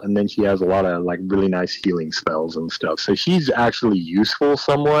well, and then she has a lot of like really nice healing spells and stuff. So she's actually useful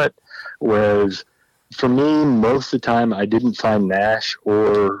somewhat, whereas for me, most of the time, I didn't find Nash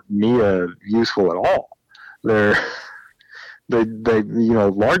or Mia useful at all. They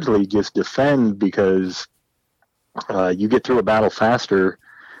largely just defend because you get through a battle faster,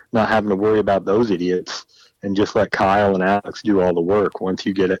 not having to worry about those idiots, and just let Kyle and Alex do all the work. Once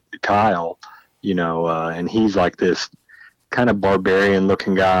you get Kyle, and he's like this kind of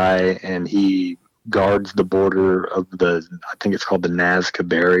barbarian-looking guy, and he guards the border of I think it's called the Nazca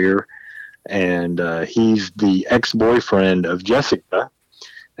Barrier, and he's the ex-boyfriend of Jessica,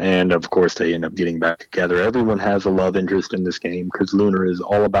 and of course they end up getting back together. Everyone has a love interest in this game because Lunar is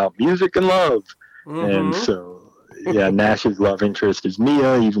all about music and love, and so Nash's love interest is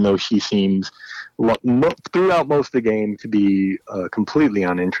Mia, even though she seems throughout most of the game to be completely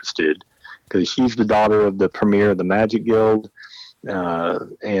uninterested because she's the daughter of the premier of the Magic Guild,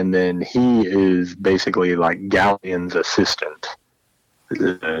 and then he is basically like Galleon's assistant,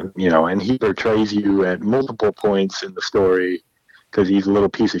 and he portrays you at multiple points in the story because he's a little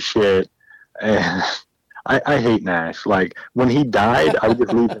piece of shit, and I hate Nash. Like when he died, I would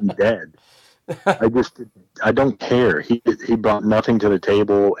just leave him dead. I don't care. He brought nothing to the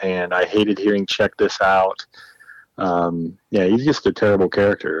table, and I hated hearing "check this out." He's just a terrible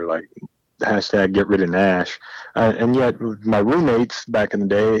character. Like hashtag get rid of Nash. And yet, my roommates back in the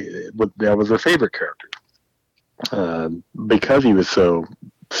day, that was their favorite character because he was so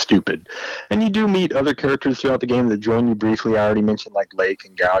stupid. And you do meet other characters throughout the game that join you briefly. I already mentioned like Lake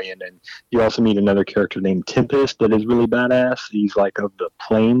and Galleon, and you also meet another character named Tempest that is really badass. He's like of the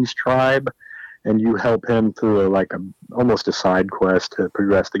Plains tribe. And you help him through almost a side quest to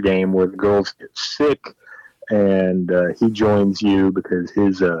progress the game where the girls get sick, and he joins you because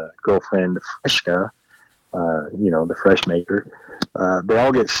his girlfriend Freshka, the fresh maker, they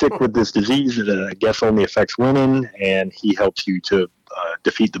all get sick with this disease that I guess only affects women, and he helps you to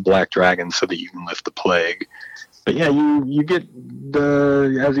defeat the Black Dragon so that you can lift the plague. But yeah, you get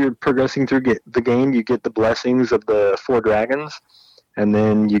as you're progressing through the game, you get the blessings of the 4 dragons. And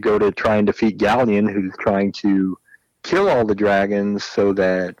then you go to try and defeat Galleon, who's trying to kill all the dragons so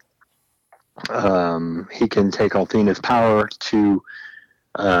that he can take Althena's power to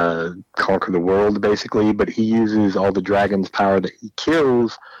conquer the world, basically. But he uses all the dragons' power that he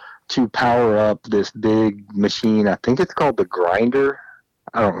kills to power up this big machine. I think it's called the Grinder.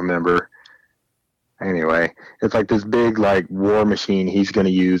 I don't remember. Anyway, it's like this big war machine he's going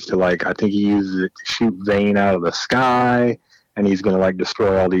to use to I think he uses it to shoot Vane out of the sky. And he's going to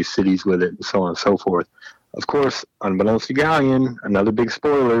destroy all these cities with it, and so on and so forth. Of course, unbeknownst to Galleon, another big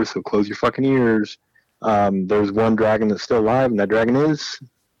spoiler, so close your fucking ears. There's one dragon that's still alive, and that dragon is...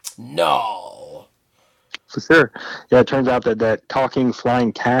 No! For sure. Yeah, it turns out that talking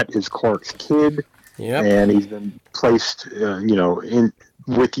flying cat is Quark's kid. Yep. And he's been placed, in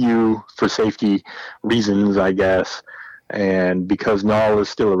with you for safety reasons, I guess. And because Null is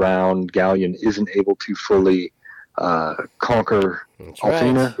still around, Galleon isn't able to fully... conquer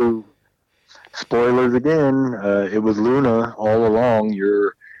Althena, who, spoilers again, it was Luna all along,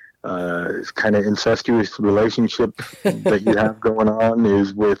 your kind of incestuous relationship that you have going on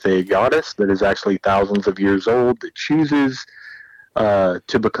is with a goddess that is actually thousands of years old that chooses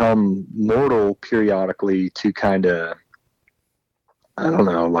to become mortal periodically to kind of, I don't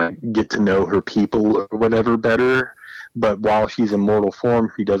know, like get to know her people or whatever better. But while she's in mortal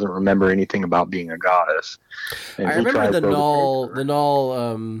form, she doesn't remember anything about being a goddess. And I remember the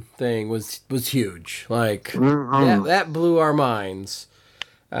null thing was huge. Like that blew our minds.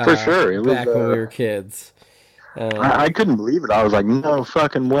 For sure, it back was, when we were kids. I couldn't believe it. I was like, no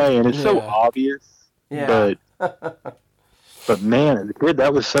fucking way, and it's so obvious. Yeah. But man, as a kid,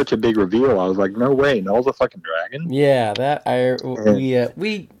 that was such a big reveal. I was like, no way, Null's a fucking dragon. Yeah,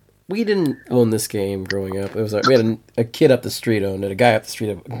 we didn't own this game growing up. It was we had a kid up the street owned it. A kid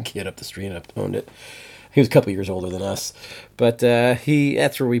up the street owned it. He was a couple years older than us, but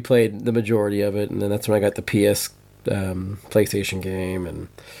that's where we played the majority of it, and then that's when I got the PS PlayStation game, and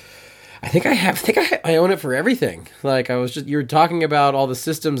I think I own it for everything. Like you were talking about all the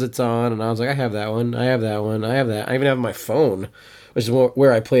systems it's on, and I was like, I have that one, I have that one, I have that. I even have my phone, which is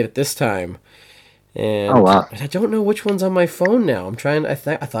where I played it this time. And oh, wow. I don't know which one's on my phone now. I'm trying. I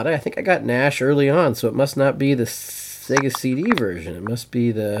think I got Nash early on, so it must not be the Sega CD version. It must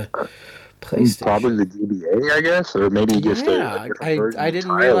be the PlayStation. Probably the GBA, I guess, or maybe just I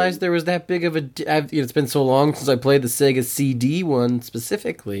didn't realize there was that big of a. It's been so long since I played the Sega CD one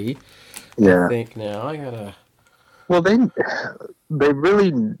specifically. Yeah, I think now I gotta. Well, they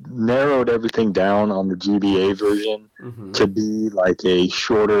really narrowed everything down on the GBA version to be like a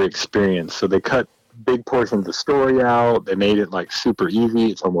shorter experience. So they cut big portions of the story out. They made it like super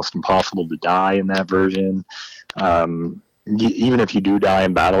easy. It's almost impossible to die in that version. Even if you do die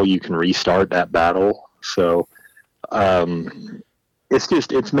in battle, you can restart that battle. So it's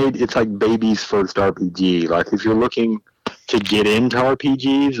like baby's first RPG. Like if you're looking to get into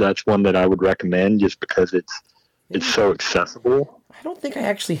RPGs, that's one that I would recommend just because it's so accessible. I don't think I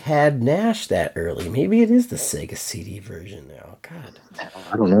actually had Nash that early. Maybe it is the Sega CD version now. God,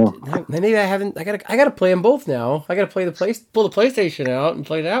 I don't know. Maybe I haven't. I gotta play them both now. I gotta pull the PlayStation out and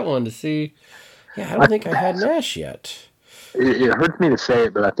play that one to see. Yeah, I don't think I had Nash yet. It hurts me to say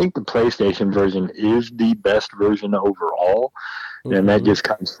it, but I think the PlayStation version is the best version overall. And that just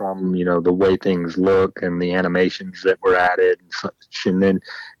comes from, the way things look and the animations that were added and such. And then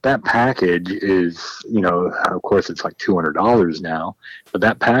that package is, of course it's like $200 now, but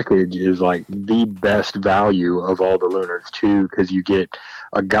that package is like the best value of all the Lunars too, because you get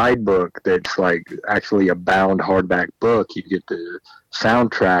a guidebook that's like actually a bound hardback book. You get the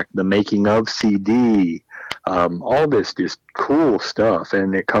soundtrack, the making of CD, all this just cool stuff,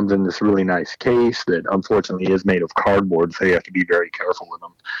 and it comes in this really nice case that unfortunately is made of cardboard, so you have to be very careful with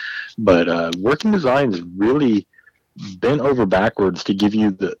them. But Working Designs really bent over backwards to give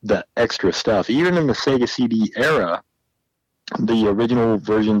you the extra stuff. Even in the Sega CD era, the original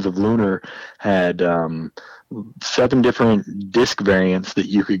versions of Lunar had 7 different disc variants that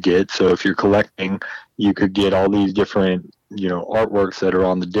you could get. So if you're collecting, you could get all these different artworks that are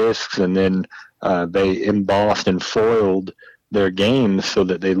on the discs, and then they embossed and foiled their games so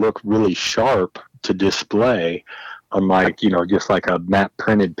that they look really sharp to display. Unlike, just like a matte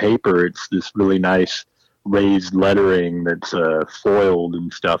printed paper, it's this really nice raised lettering that's foiled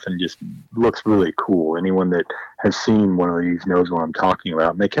and stuff, and just looks really cool. Anyone that has seen one of these knows what I'm talking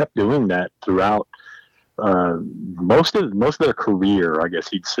about. And they kept doing that throughout most of their career, I guess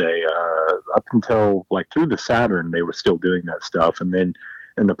you'd say, up until like through the Saturn, they were still doing that stuff. And then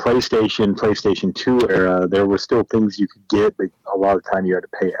in the PlayStation 2 era, there were still things you could get, but a lot of the time you had to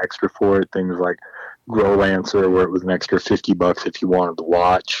pay extra for it. Things like Growlancer, where it was an extra $50 if you wanted to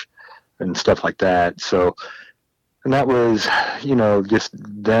watch and stuff like that. So, and that was, just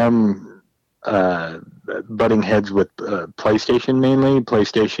them butting heads with PlayStation mainly.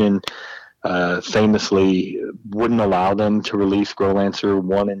 PlayStation famously wouldn't allow them to release Growlancer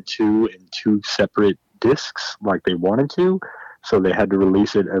 1 and 2 in 2 separate discs like they wanted to. So they had to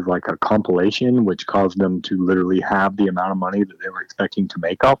release it as like a compilation, which caused them to literally have the amount of money that they were expecting to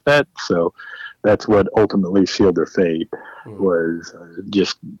make off that. So that's what ultimately sealed their fate, was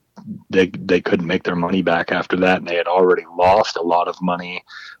just they couldn't make their money back after that, and they had already lost a lot of money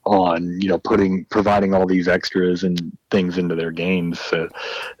on providing all these extras and things into their games. So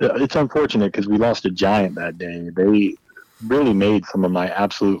it's unfortunate because we lost a giant that day. They really made some of my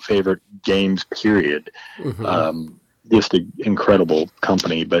absolute favorite games, period. Just an incredible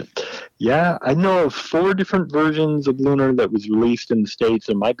company. But yeah, I know of 4 different versions of Lunar that was released in the States.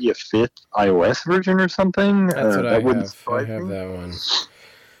 There might be a 5th iOS version or something. That's what I have. I have that one.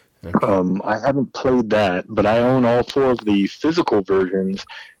 Okay. I haven't played that, but I own all 4 of the physical versions,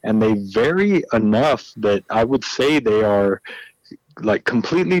 and they vary enough that I would say they are like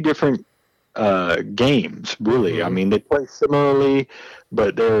completely different games. Really, I mean, they play similarly,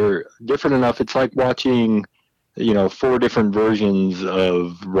 but they're different enough. It's like watching, 4 different versions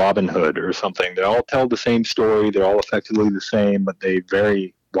of Robin Hood or something. They all tell the same story. They're all effectively the same, but they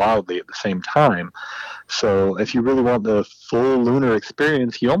vary wildly at the same time. So if you really want the full Lunar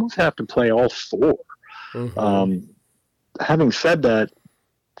experience, you almost have to play all 4. Having said that,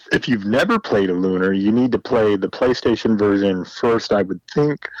 if you've never played a Lunar, you need to play the PlayStation version first, I would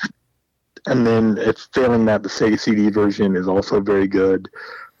think. And then, if failing that, the Sega CD version is also very good.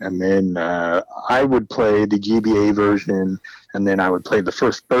 And then I would play the GBA version, and then I would play the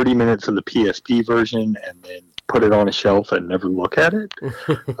first 30 minutes of the PSP version, and then put it on a shelf and never look at it.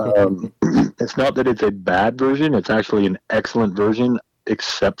 It's not that it's a bad version; it's actually an excellent version,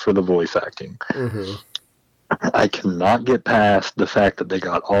 except for the voice acting. I cannot get past the fact that they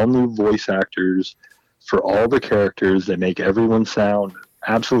got all new voice actors for all the characters. They make everyone sound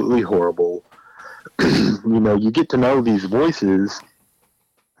absolutely horrible. You get to know these voices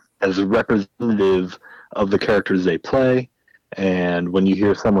as a representative of the characters they play, and when you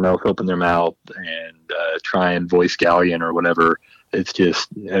hear someone else open their mouth and try and voice Galleon or whatever, it's just,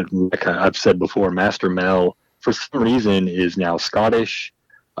 like I've said before, Master Mel, for some reason, is now Scottish,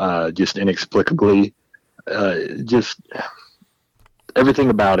 just inexplicably. Just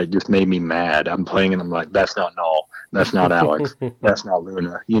everything about it just made me mad. I'm playing and I'm like, that's not Null. That's not Alex. That's not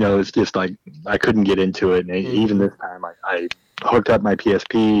Luna. It's just like I couldn't get into it. And even this time, I hooked up my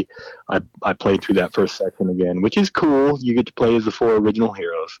PSP. I played through that first section again, which is cool. You get to play as the 4 original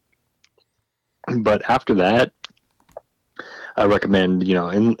heroes. But after that, I recommend,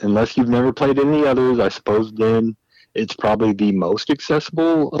 unless you've never played any others, I suppose then it's probably the most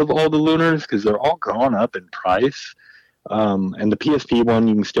accessible of all the Lunars because they're all gone up in price. And the PSP one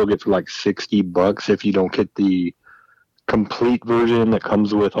you can still get for like $60 if you don't get the complete version that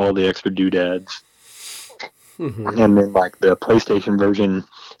comes with all the extra doodads. And then like the PlayStation version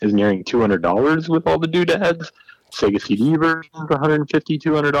is nearing $200 with all the doodads. Sega CD version is $150,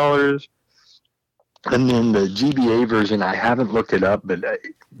 $200. And then the GBA version, I haven't looked it up, but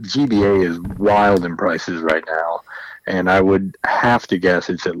GBA is wild in prices right now. And I would have to guess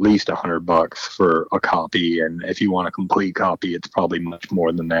it's at least $100 for a copy. And if you want a complete copy, it's probably much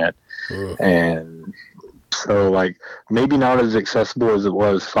more than that. And so, like, maybe not as accessible as it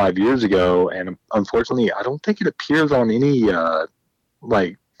was 5 years ago. And unfortunately, I don't think it appears on any,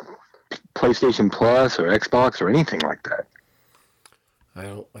 like, PlayStation Plus or Xbox or anything like that.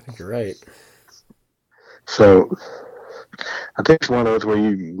 I think you're right. So I think it's one of those where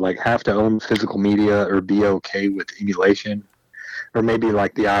you like have to own physical media or be okay with emulation, or maybe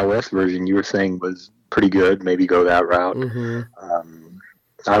like the iOS version you were saying was pretty good. Maybe go that route.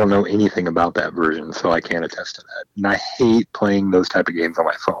 I don't know anything about that version, so I can't attest to that. And I hate playing those type of games on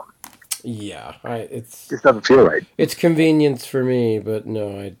my phone. Yeah, it just doesn't feel right. It's convenience for me, but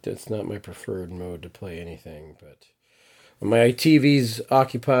no, it's not my preferred mode to play anything. But my TV's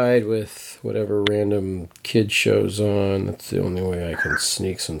occupied with whatever random kid shows on. That's the only way I can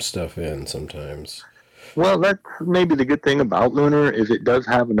sneak some stuff in sometimes. Well, that's maybe the good thing about Lunar is it does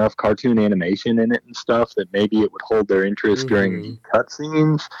have enough cartoon animation in it and stuff that maybe it would hold their interest during the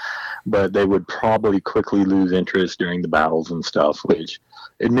cutscenes, but they would probably quickly lose interest during the battles and stuff, which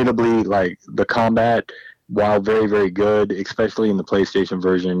admittedly, like the combat, while very, very good, especially in the PlayStation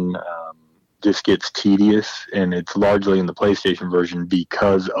version, just gets tedious, and it's largely in the PlayStation version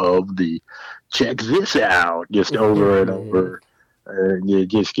because of the check this out just over and over. It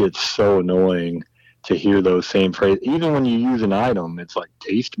just gets so annoying to hear those same phrases. Even when you use an item, it's like,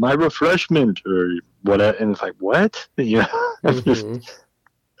 taste my refreshment or whatever. And it's like, what? Just,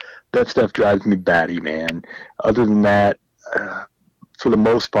 that stuff drives me batty, man. Other than that, for the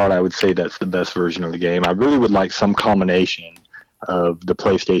most part, I would say that's the best version of the game. I really would like some combination of the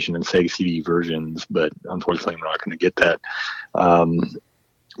PlayStation and Sega CD versions, but unfortunately we're not going to get that.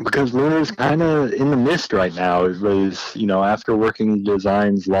 Because Lunar's kind of in the mist right now. It was, after Working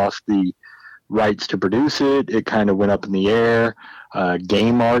Designs lost the rights to produce it, it kind of went up in the air.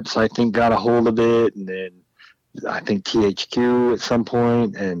 Game Arts, I think, got a hold of it, and then I think THQ at some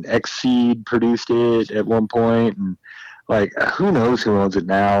point, and Xseed produced it at one point, and like, who knows who owns it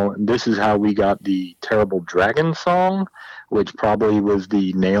now. And this is how we got the terrible Dragon song, which probably was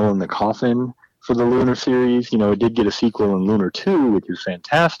the nail in the coffin for the Lunar series. It did get a sequel in Lunar 2, which is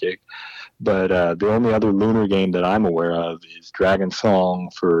fantastic. But the only other Lunar game that I'm aware of is Dragon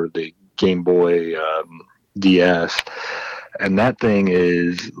Song for the Game Boy DS. And that thing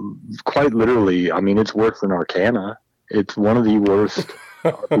is quite literally, I mean, it's worse than Arcana. It's one of the worst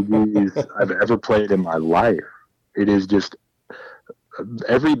RPGs I've ever played in my life. It is just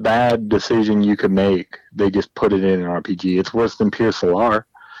every bad decision you could make, they just put it in an RPG. It's worse than Pure Solar,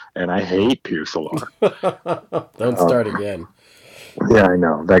 and I hate Pure Solar. Don't start again. Yeah, I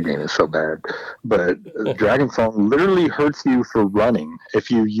know. That game is so bad. But Dragonsong literally hurts you for running.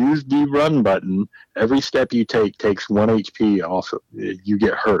 If you use the run button, every step you take takes 1 HP off. You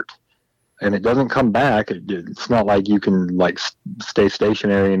get hurt. And it doesn't come back. It's not like you can like stay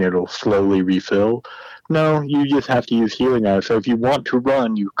stationary and it'll slowly refill. No, you just have to use healing items. So if you want to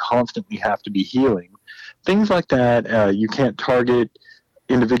run, you constantly have to be healing. Things like that. You can't target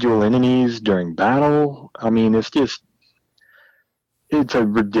individual enemies during battle. I mean, it's a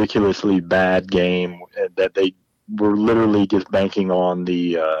ridiculously bad game that they were literally just banking on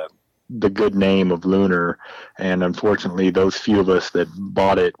the good name of Lunar, and unfortunately, those few of us that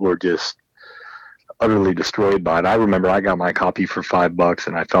bought it were just utterly destroyed by it. I remember I got my copy for $5,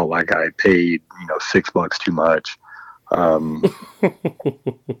 and I felt like I paid $6 too much.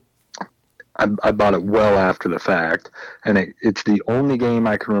 I bought it well after the fact, and it's the only game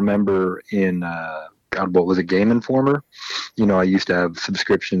I can remember in. God, what was it, Game Informer? I used to have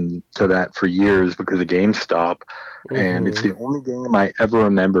subscription to that for years because of GameStop, and it's the only game I ever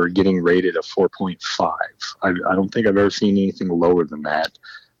remember getting rated a 4.5. I don't think I've ever seen anything lower than that.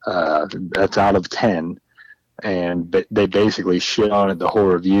 That's out of 10, and they basically shit on it the whole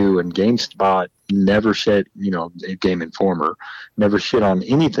review, and GameSpot never shit, Game Informer, never shit on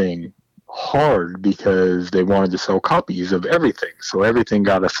anything hard because they wanted to sell copies of everything, so everything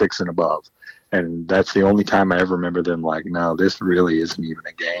got a 6 and above. And that's the only time I ever remember them like, no, this really isn't even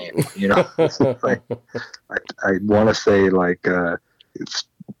a game. Like, I want to say like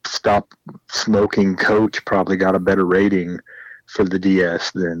Stop Smoking Coach probably got a better rating for the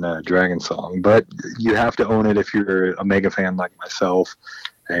DS than Dragonsong. But you have to own it if you're a mega fan like myself.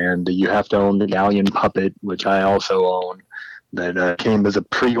 And you have to own the Galleon Puppet, which I also own. That came as a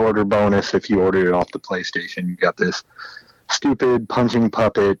pre-order bonus if you ordered it off the PlayStation. You got this stupid punching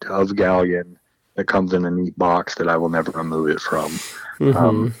puppet of Galleon that comes in a neat box that I will never remove it from.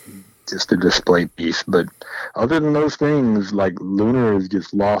 Just a display piece. But other than those things, like Lunar is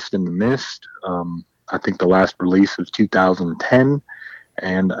just lost in the mist. I think the last release was 2010,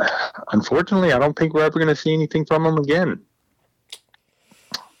 and unfortunately, I don't think we're ever going to see anything from them again.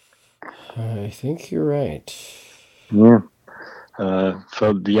 I think you're right. Yeah.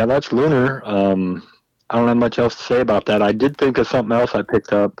 That's Lunar. I don't have much else to say about that. I did think of something else I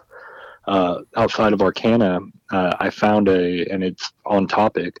picked up outside of Arcana. I found and it's on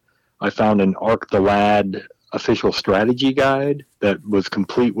topic, I found an Arc the Lad official strategy guide that was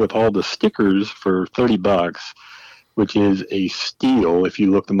complete with all the stickers for $30, which is a steal. If you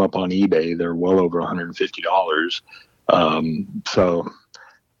look them up on eBay, they're well over $150. So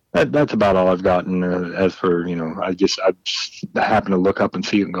that's about all I've gotten. As for I just happened to look up and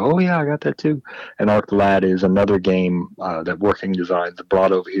see it and go, oh yeah, I got that too. And Arc the Lad is another game that Working Designs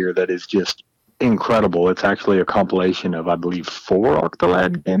brought over here that is just incredible. It's actually a compilation of, I believe, 4 Arc the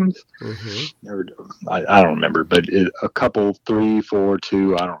Lad games. I don't remember, but a couple, 3, 4,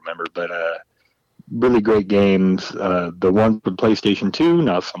 2, I don't remember, but really great games. The one for PlayStation 2,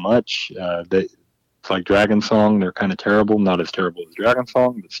 not so much. It's like Dragonsong. They're kind of terrible. Not as terrible as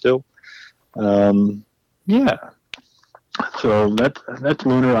Dragonsong, but still. Yeah. So that's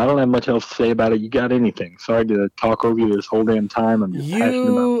Lunar. I don't have much else to say about it. You got anything? Sorry to talk over you this whole damn time.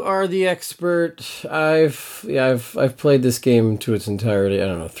 You are the expert. I've played this game to its entirety. I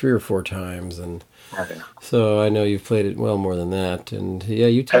don't know, 3 or 4 times, and so I know you've played it well more than that. And yeah,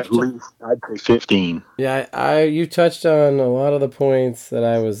 you touched at least I'd say 15. Yeah, you touched on a lot of the points that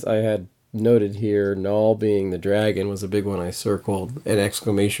I had noted here. Null being the dragon was a big one I circled, an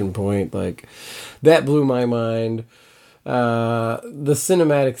exclamation point. Like, that blew my mind. The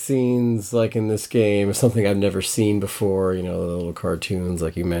cinematic scenes, like in this game, is something I've never seen before. The little cartoons,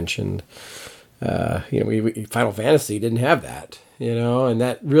 like you mentioned. Final Fantasy didn't have that, and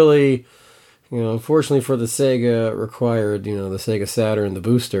that really, unfortunately for the Sega, required, the Sega Saturn, the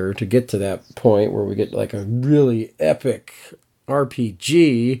booster, to get to that point where we get like a really epic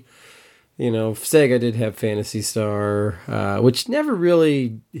RPG. Sega did have Phantasy Star, which never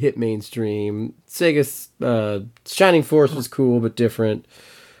really hit mainstream. Sega's Shining Force was cool, but different.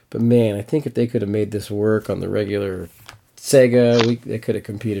 But man, I think if they could have made this work on the regular Sega, they could have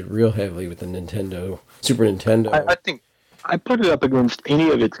competed real heavily with the Super Nintendo. I think I put it up against any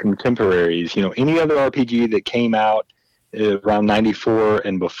of its contemporaries. Any other RPG that came out around 94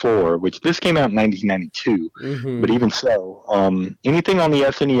 and before, which this came out in 1992. Mm-hmm. But even so, anything on the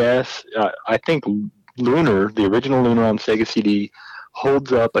SNES, I think Lunar, the original Lunar on Sega CD,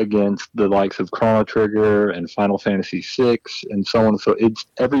 holds up against the likes of Chrono Trigger and Final Fantasy VI and so on. So it's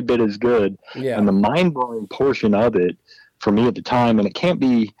every bit as good. Yeah. And the mind-blowing portion of it for me at the time, and it can't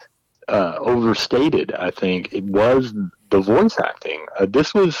be overstated, I think, it was the voice acting.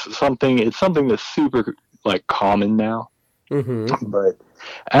 This was something, it's something that's super like common now. Mm-hmm. But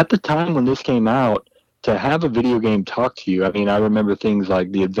at the time when this came out, to have a video game talk to you, I mean, I remember things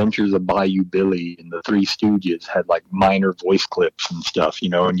like The Adventures of Bayou Billy and The Three Stooges had like minor voice clips and stuff, you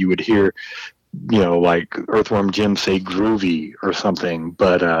know, and you would hear, you know, like Earthworm Jim say groovy or something.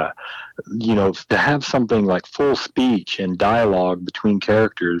 But, you know, to have something like full speech and dialogue between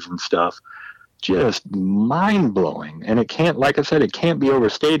characters and stuff, just mind-blowing. And it can't, like I said, it can't be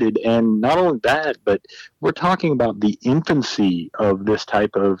overstated. And not only that, but we're talking about the infancy of this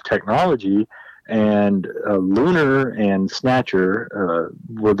type of technology. And Lunar and Snatcher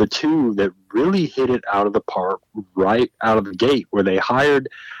were the two that really hit it out of the park right out of the gate, where they hired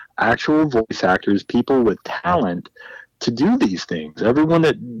actual voice actors, people with talent, to do these things. Everyone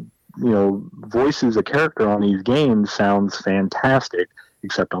that, you know, voices a character on these games sounds fantastic,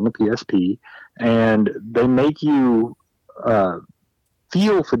 except on the PSP. And they make you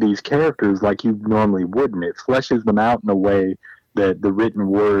feel for these characters like you normally wouldn't. It fleshes them out in a way that the written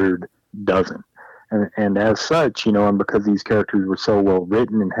word doesn't. And as such, you know, and because these characters were so well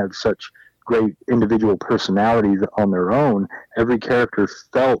written and had such great individual personalities on their own, every character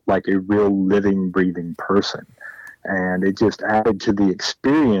felt like a real living, breathing person. And it just added to the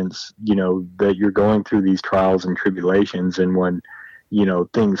experience, you know, that you're going through these trials and tribulations. And when, you know,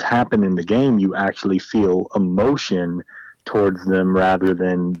 things happen in the game, you actually feel emotion towards them rather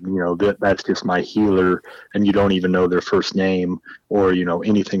than, you know, that's just my healer and you don't even know their first name or, you know,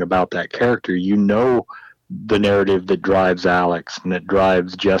 anything about that character. You know the narrative that drives Alex and that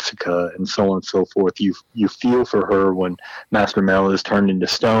drives Jessica and so on and so forth. You feel for her when Master Mel is turned into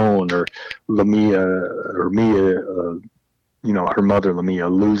stone, or Mia, you know, her mother Lamia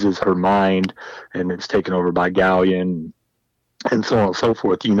loses her mind and it's taken over by Galleon, and so on and so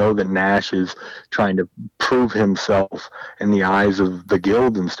forth. You know that Nash is trying to prove himself in the eyes of the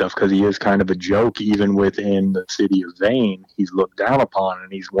guild and stuff, because he is kind of a joke even within the city of Vane. He's looked down upon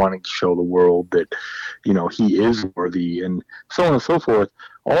and he's wanting to show the world that, you know, he is worthy, and so on and so forth.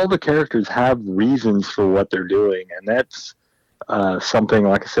 All the characters have reasons for what they're doing, and that's something,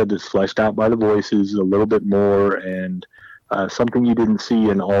 like I said, that's fleshed out by the voices a little bit more, and something you didn't see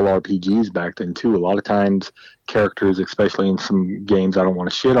in all RPGs back then, too. A lot of times, characters, especially in some games I don't want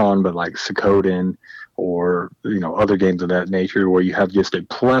to shit on, but like Suikoden or, you know, other games of that nature, where you have just a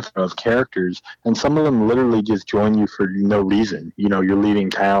plethora of characters, and some of them literally just join you for no reason. You know, you're leaving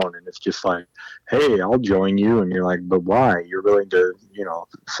town, and it's just like, hey, I'll join you. And you're like, but why? You're willing to, you know,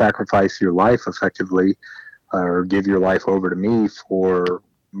 sacrifice your life effectively, or give your life over to me for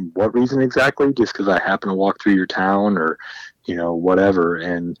what reason exactly? Just because I happen to walk through your town, or, you know, whatever.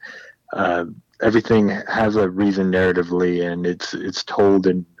 And everything has a reason narratively, and it's told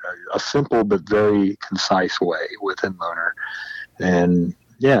in a simple but very concise way within Lunar. And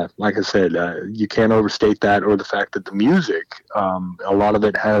yeah, like I said, you can't overstate that, or the fact that the music, a lot of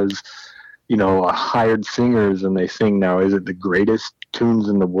it has, you know, hired singers, and they sing. Now, is it the greatest tunes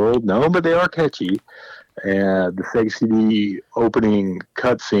in the world? No, but they are catchy. And the Sega CD opening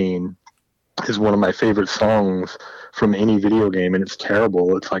cutscene is one of my favorite songs from any video game, and it's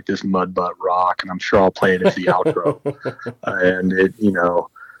terrible. It's like this mud butt rock, and I'm sure I'll play it as the outro. And it, you know,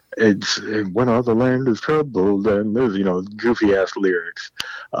 it's when all the land is troubled, and there's, you know, goofy ass lyrics,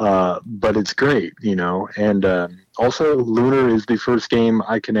 but it's great, you know. And also, Lunar is the first game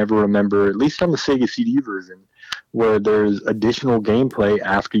I can ever remember, at least on the Sega CD version, where there's additional gameplay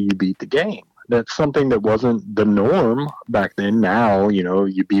after you beat the game. That's something that wasn't the norm back then. Now, you know,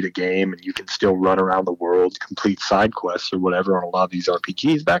 you beat a game and you can still run around the world, complete side quests or whatever on a lot of these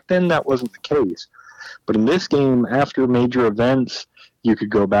RPGs. Back then, that wasn't the case. But in this game, after major events, you could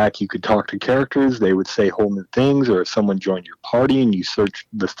go back, you could talk to characters, they would say whole new things, or if someone joined your party and you searched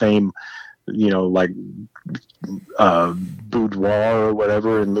the same, you know, like boudoir or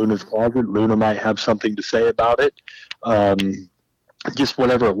whatever in Luna's closet, Luna might have something to say about it. Just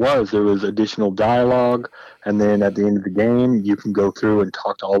whatever it was, there was additional dialogue, and then at the end of the game, you can go through and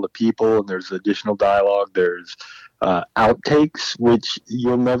talk to all the people, and there's additional dialogue. There's outtakes, which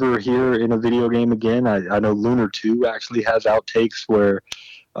you'll never hear in a video game again. I know Lunar 2 actually has outtakes where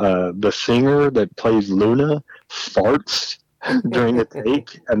the singer that plays Luna farts during the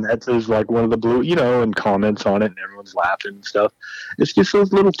take, and that's as like one of the blue, and comments on it, and everyone's laughing and stuff. It's just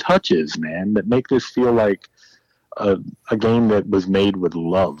those little touches, man, that make this feel like a game that was made with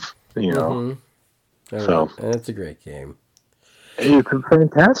love, Mm-hmm. So it's a great game. It's a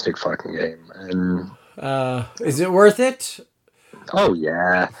fantastic fucking game, and is it worth it? Oh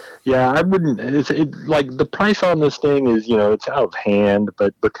yeah. I wouldn't. Like the price on this thing is, it's out of hand,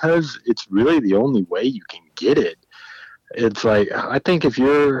 but because it's really the only way you can get it, it's like I think if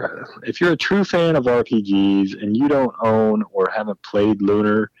you're a true fan of RPGs and you don't own or haven't played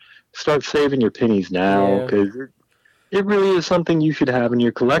Lunar, start saving your pennies now because it really is something you should have in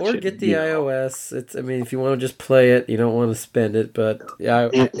your collection. Or get the iOS. If you want to just play it, you don't want to spend it, but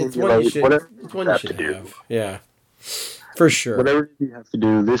it's one you should have. Yeah. For sure. Whatever you have to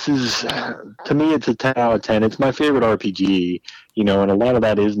do, this is, to me, it's a 10 out of 10. It's my favorite RPG, and a lot of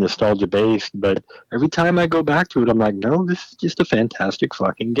that is nostalgia-based, but every time I go back to it, I'm like, no, this is just a fantastic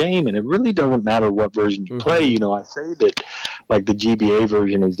fucking game, and it really doesn't matter what version you play. I say that, like, the GBA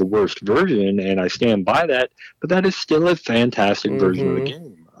version is the worst version, and I stand by that, but that is still a fantastic version of the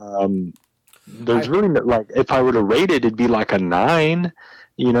game. There's really, like, if I were to rate it, it'd be like a 9,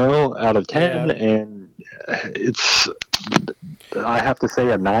 out of 10, and it's, I have to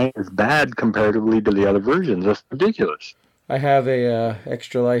say a 9 is bad comparatively to the other versions. That's ridiculous. I have a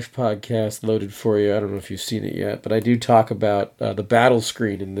Extra Life podcast loaded for you. I don't know if you've seen it yet, but I do talk about the battle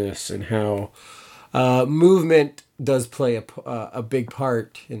screen in this and how movement does play a big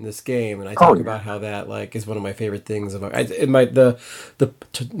part in this game, and I talk about how that is one of my favorite things about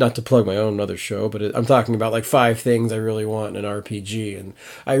not to plug my own other show, but I'm talking about 5 things I really want in an RPG, and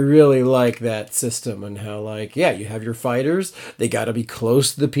I really like that system and how you have your fighters, they got to be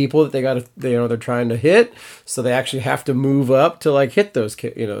close to the people that they're trying to hit, so they actually have to move up to hit those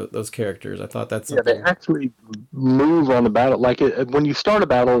those characters. I thought that's something. They actually move on the battle when you start a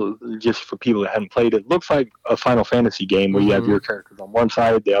battle. Just for people that haven't played, it looks like a Final Fantasy game where you have your characters on one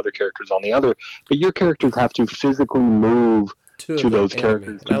side, the other characters on the other, but your characters have to physically move to those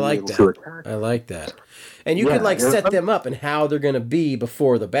characters. I like that. I like that. And you could set them up and how they're going to be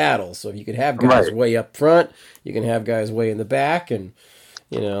before the battle. So you could have guys way up front, you can have guys way in the back, and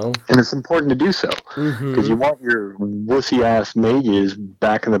And it's important to do so because you want your wussy ass mages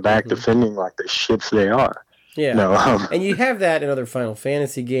back in the back defending like the shits they are. Yeah, no, and you have that in other Final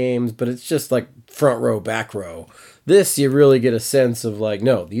Fantasy games, but it's just front row, back row. This, you really get a sense of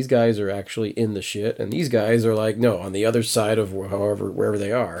no, these guys are actually in the shit, and these guys are no, on the other side of wherever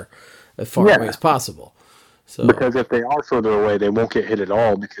they are, as far away as possible. So because if they are further away, they won't get hit at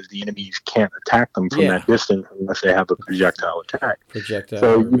all because the enemies can't attack them from that distance unless they have a projectile attack.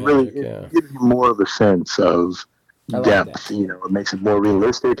 So you really it gives you more of a sense of depth. It makes it more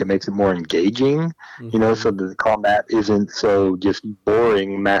realistic. It makes it more engaging. So the combat isn't so just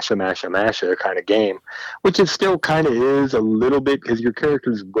boring masha kind of game, which it still kind of is a little bit because your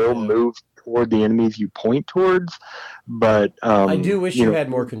characters will move toward the enemies you point towards. But I do wish you had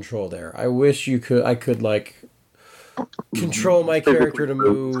more control there. I wish I could control my character to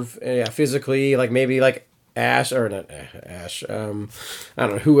move physically, maybe Ash, or not Ash, I don't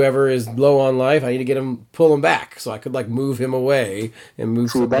know, whoever is low on life, I need to pull him back, so I could move him away and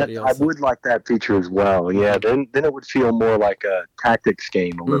move somebody else. I would like that feature as well, then it would feel more like a tactics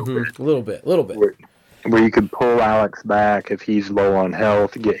game a little bit. A little bit. Where you could pull Alex back if he's low on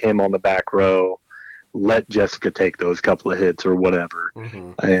health, get him on the back row, let Jessica take those couple of hits or whatever,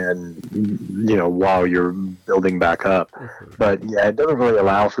 and, while you're building back up. But, it doesn't really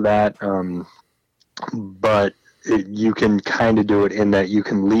allow for that. But you can kind of do it in that you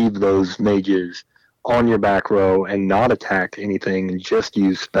can leave those mages on your back row and not attack anything and just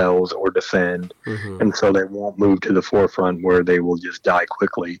use spells or defend, and so they won't move to the forefront where they will just die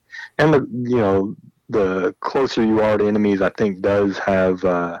quickly. And the closer you are to enemies, I think does have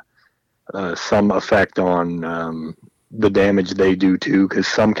some effect on the damage they do too, because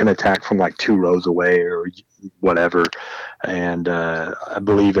some can attack from 2 rows away or whatever, and I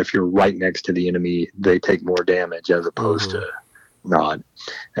believe if you're right next to the enemy, they take more damage as opposed to not.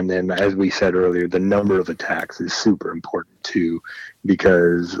 And then, as we said earlier, the number of attacks is super important too,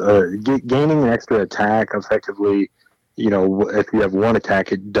 because gaining an extra attack effectively, if you have one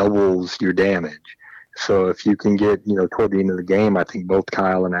attack, it doubles your damage. So if you can get, toward the end of the game, I think both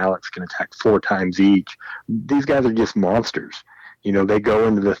Kyle and Alex can attack 4 times each. These guys are just monsters. They go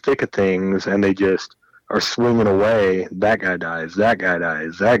into the thick of things and they just are swinging away. That guy dies. That guy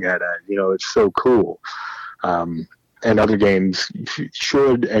dies. That guy dies. It's so cool. And other games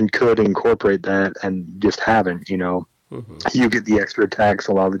should and could incorporate that and just haven't, You get the extra attacks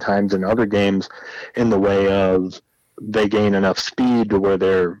a lot of the times in other games in the way of they gain enough speed to where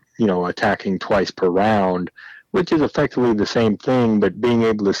they're, attacking twice per round, which is effectively the same thing, but being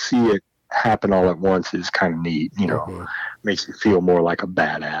able to see it happen all at once is kind of neat, makes you feel more like a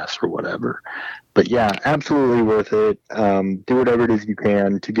badass or whatever. But yeah, absolutely worth it. Do whatever it is you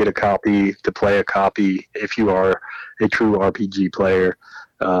can to get a copy, to play a copy if you are a true RPG player.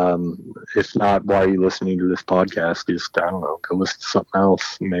 If not, why are you listening to this podcast? Just, I don't know, go listen to something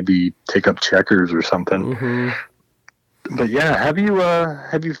else. Maybe take up checkers or something. Mm-hmm. But yeah, have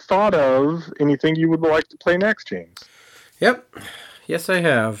you thought of anything you would like to play next, James? Yep. Yes, I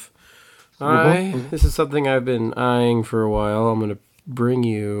have. This is something I've been eyeing for a while. I'm going to bring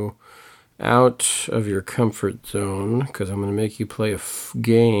you out of your comfort zone because I'm going to make you play a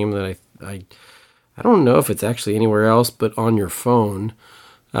game that I don't know if it's actually anywhere else but on your phone.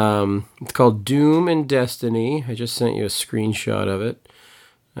 It's called Doom and Destiny. I just sent you a screenshot of it.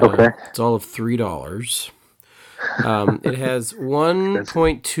 Okay. It's all of $3. It has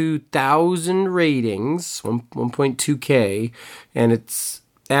 1.2 thousand ratings, 1.2K, and it's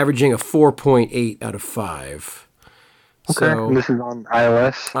averaging a 4.8 out of 5. Okay, so, and this is on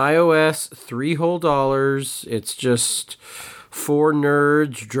iOS? iOS, $3. It's just 4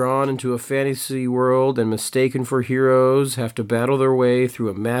 nerds drawn into a fantasy world and mistaken for heroes have to battle their way through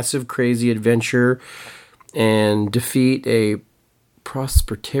a massive, crazy adventure and defeat a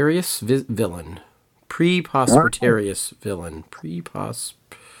prosperous villain. Preposterous villain. Preposterous?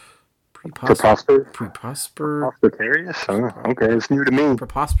 Oh, okay, it's new to me.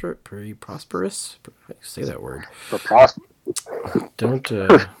 Preposterous? Say that word. Don't,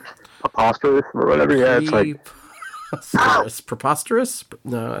 preposterous or whatever, yeah, it's like... Preposterous?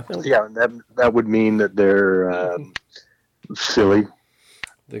 No, I think... Yeah, that would mean that they're silly.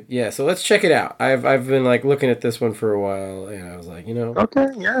 Yeah, so let's check it out. I've been looking at this one for a while, and I was like, Okay,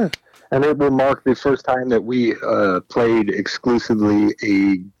 yeah. And it will mark the first time that we played exclusively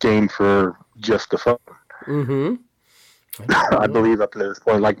a game for just the phone. Mm-hmm. I believe up to this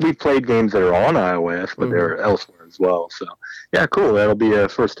point. We've played games that are on iOS, but they're elsewhere as well. So, yeah, cool. That'll be a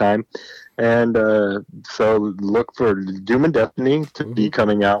first time. And so look for Doom and Destiny to be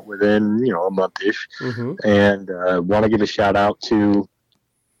coming out within, a month-ish. Mm-hmm. And want to give a shout-out to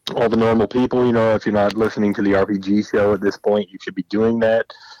all the normal people. If you're not listening to the RPG show at this point, you should be doing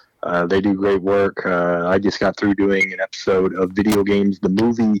that. They do great work. I just got through doing an episode of Video Games the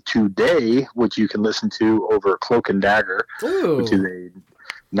Movie today, which you can listen to over Cloak and Dagger, which is a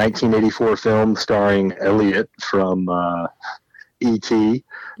 1984 film starring Elliot from E.T.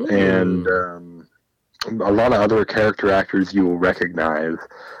 and a lot of other character actors you will recognize.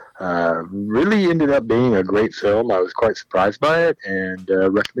 Really ended up being a great film. I was quite surprised by it and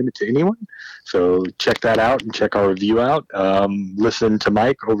recommend it to anyone. So check that out and check our review out. Listen to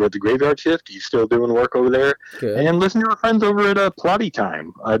Mike over at the Graveyard Shift. He's still doing work over there. Good. And listen to our friends over at Plotty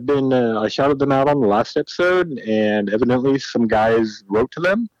Time. I shouted them out on the last episode, and evidently some guys wrote to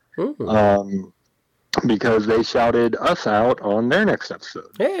them because they shouted us out on their next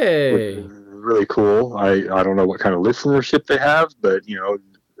episode. Hey! Which is really cool. I don't know what kind of listenership they have, but,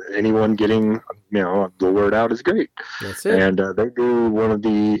 anyone getting, the word out is great. That's it. And they do one of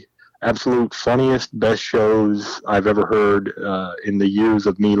the absolute funniest, best shows I've ever heard in the years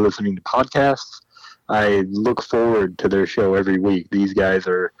of me listening to podcasts. I look forward to their show every week. These guys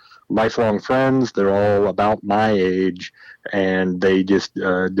are lifelong friends. They're all about my age, and they just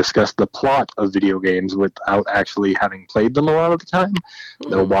discuss the plot of video games without actually having played them a lot of the time.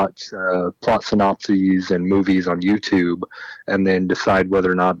 They'll watch plot synopses and movies on YouTube and then decide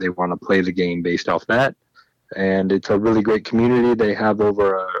whether or not they want to play the game based off that. And it's a really great community they have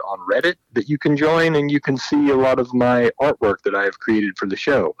over on Reddit that you can join, and you can see a lot of my artwork that I have created for the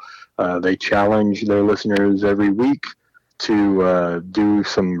show. They challenge their listeners every week to do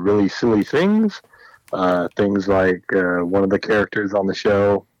some really silly things. Things like one of the characters on the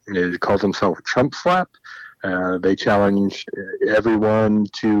show calls himself Trump Slap. They challenged everyone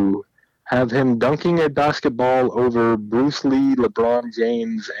to have him dunking a basketball over Bruce Lee, LeBron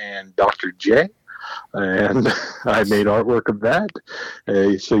James, and Dr. J. And I made artwork of that.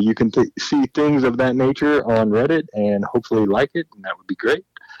 So you can see things of that nature on Reddit and hopefully like it, and that would be great.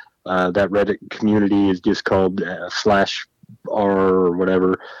 That Reddit community is just called /or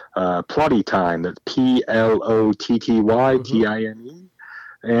whatever, Plotty Time. That's PLOTTYTIME.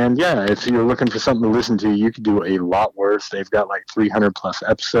 And yeah, if you're looking for something to listen to, you could do a lot worse. They've got 300 plus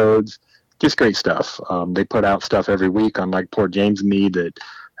episodes. Just great stuff. They put out stuff every week, unlike poor James and me that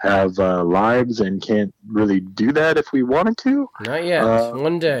have lives and can't really do that if we wanted to. Not yet.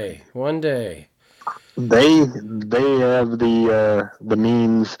 One day. They have the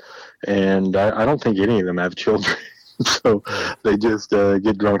means, and I don't think any of them have children. So they just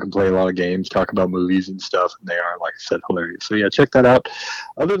get drunk and play a lot of games, talk about movies and stuff, and they are, like I said, hilarious. So yeah, check that out.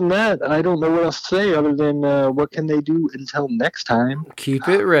 Other than that, I don't know what else to say other than what can they do until next time. Keep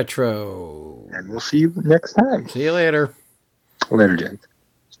it retro. And we'll see you next time. See you later. Later, James.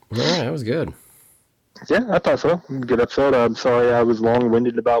 All right, that was good. Yeah, I thought so. Good episode. I'm sorry I was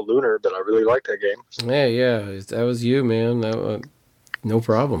long-winded about Lunar, but I really liked that game. Yeah, that was you, man. No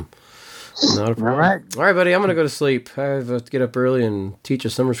problem. Not a problem. All right, buddy, I'm going to go to sleep. I have to get up early and teach a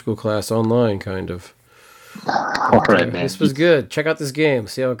summer school class online, kind of. All right, man. This was good. Check out this game.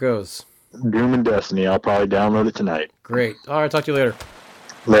 See how it goes. Doom and Destiny. I'll probably download it tonight. Great. All right, talk to you later.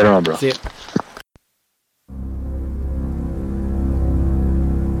 Later on, bro. See ya.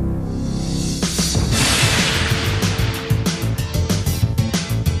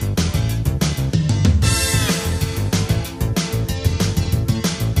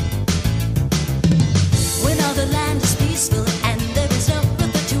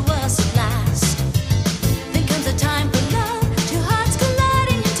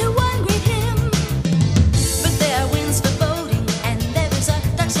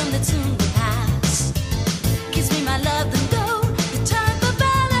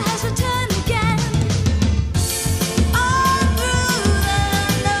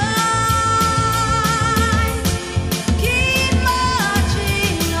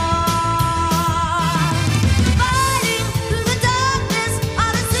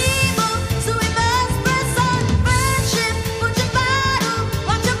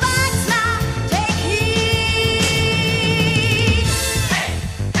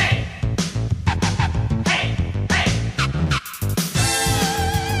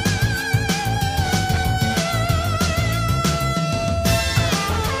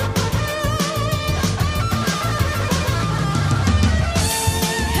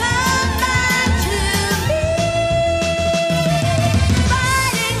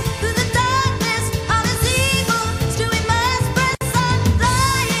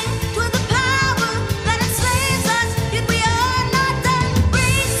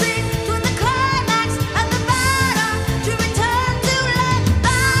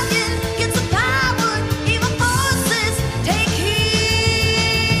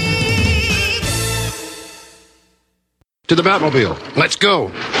 To the Batmobile. Let's go.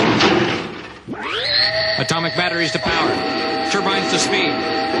 Atomic batteries to power. Turbines to speed.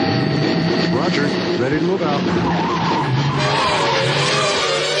 Roger. Ready to move out.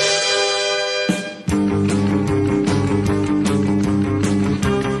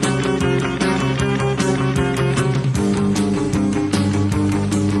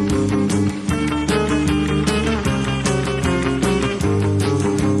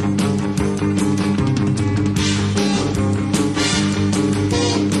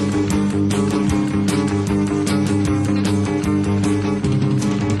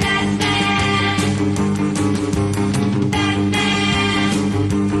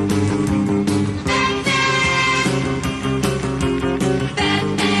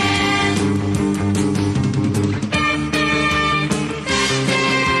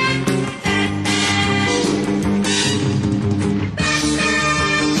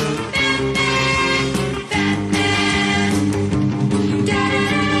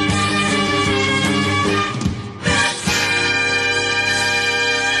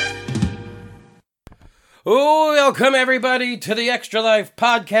 Welcome, everybody, to the Extra Life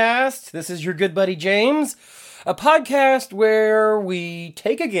Podcast. This is your good buddy James, a podcast where we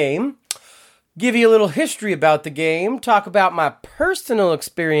take a game, give you a little history about the game, talk about my personal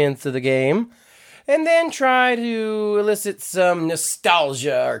experience of the game, and then try to elicit some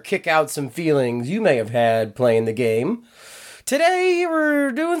nostalgia or kick out some feelings you may have had playing the game. Today,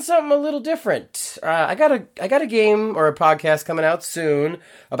 we're doing something a little different. I got a game or a podcast coming out soon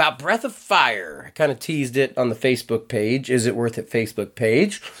about Breath of Fire. I kind of teased it on the Facebook page, Is It Worth It Facebook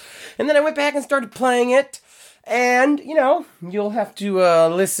page. And then I went back and started playing it. And, you'll have to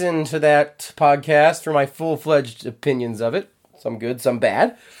listen to that podcast for my full-fledged opinions of it. Some good, some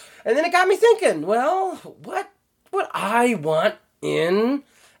bad. And then it got me thinking, well, what would I want in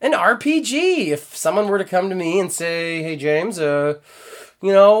an RPG? If someone were to come to me and say, hey, James, what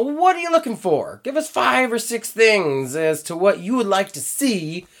are you looking for? Give us 5 or 6 things as to what you would like to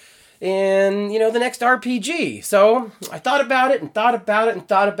see in, the next RPG. So I thought about it and thought about it and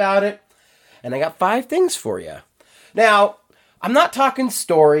thought about it, and I got 5 things for you. Now, I'm not talking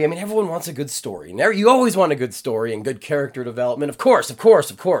story. I mean, everyone wants a good story. You always want a good story and good character development. Of course.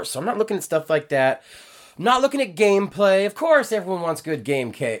 So I'm not looking at stuff like that. I'm not looking at gameplay. Of course, everyone wants good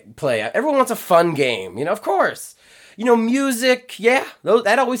gameplay. Everyone wants a fun game, of course. Music, yeah,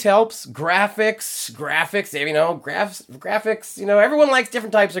 that always helps. Graphics, graphics, everyone likes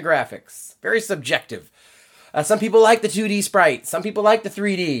different types of graphics. Very subjective. Some people like the 2D sprites. Some people like the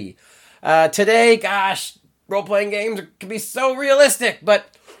 3D. Today, gosh, role-playing games can be so realistic, but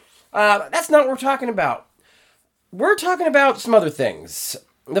that's not what we're talking about. We're talking about some other things.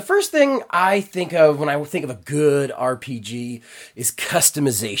 The first thing I think of when I think of a good RPG is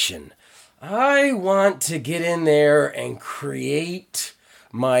customization. I want to get in there and create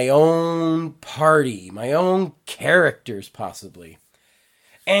my own party, my own characters, possibly.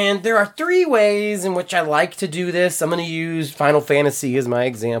 And there are 3 ways in which I like to do this. I'm going to use Final Fantasy as my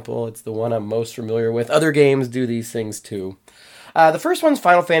example. It's the one I'm most familiar with. Other games do these things too. The first one's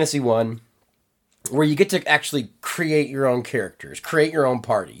Final Fantasy 1, where you get to actually create your own characters, create your own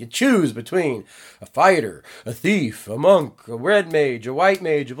party. You choose between a fighter, a thief, a monk, a red mage, a white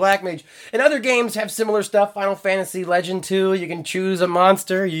mage, a black mage. And other games have similar stuff. Final Fantasy Legend 2, you can choose a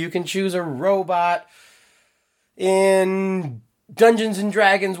monster, you can choose a robot. In Dungeons and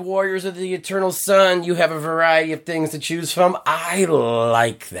Dragons, Warriors of the Eternal Sun, you have a variety of things to choose from. I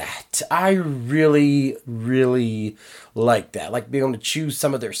like that. I really, really like that. I like being able to choose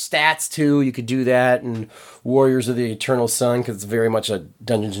some of their stats too. You could do that in Warriors of the Eternal Sun because it's very much a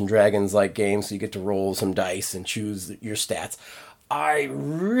Dungeons and Dragons like game, so you get to roll some dice and choose your stats. I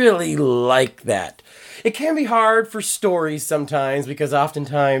really like that. It can be hard for stories sometimes because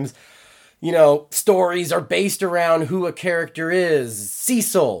oftentimes, stories are based around who a character is.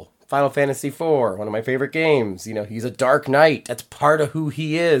 Cecil, Final Fantasy IV, one of my favorite games. He's a Dark Knight. That's part of who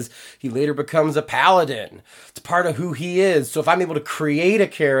he is. He later becomes a paladin. It's part of who he is. So if I'm able to create a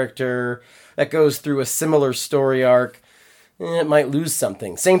character that goes through a similar story arc, it might lose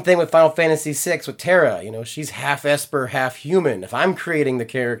something. Same thing with Final Fantasy VI with Terra. She's half Esper, half human. If I'm creating the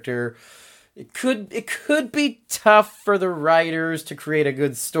character, It could be tough for the writers to create a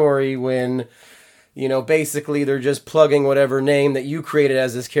good story when, basically they're just plugging whatever name that you created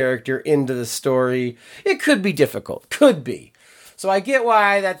as this character into the story. It could be difficult. Could be. So I get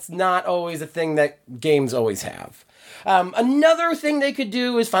why that's not always a thing that games always have. Another thing they could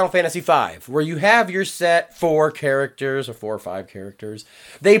do is Final Fantasy V, where you have your set 4 characters, or 4 or 5 characters.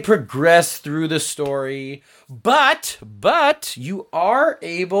 They progress through the story, but you are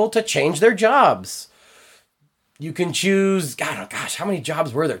able to change their jobs. You can choose, how many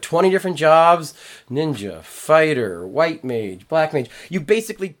jobs were there? 20 different jobs? Ninja, fighter, white mage, black mage. You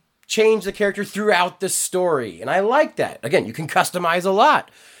basically change the character throughout the story, and I like that. Again, you can customize a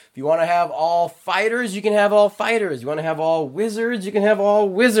lot. If you want to have all fighters, you can have all fighters. You want to have all wizards, you can have all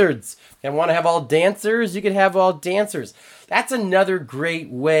wizards. If you want to have all dancers, you can have all dancers. That's another great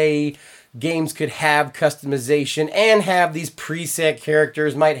way games could have customization and have these preset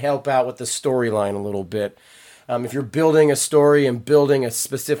characters. Might help out with the storyline a little bit. If you're building a story and building a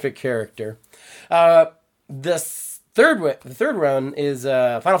specific character. The third one is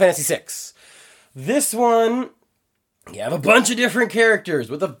Final Fantasy VI. This one, you have a bunch of different characters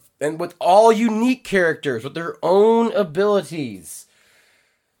with all unique characters with their own abilities.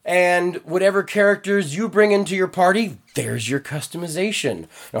 And whatever characters you bring into your party, there's your customization.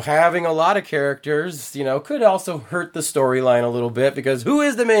 Now, having a lot of characters, could also hurt the storyline a little bit because who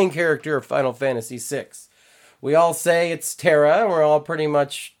is the main character of Final Fantasy VI? We all say it's Terra, and we're all pretty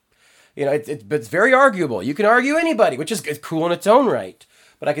much, it's very arguable. You can argue anybody, which is cool in its own right.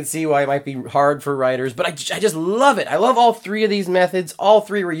 But I can see why it might be hard for writers. But I just love it. I love all 3 of these methods, all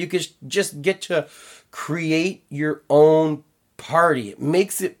 3 where you can just get to create your own party. It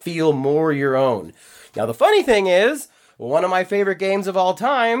makes it feel more your own. Now, the funny thing is, one of my favorite games of all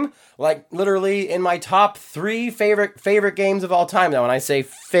time, like literally in my top 3 favorite games of all time. Now, when I say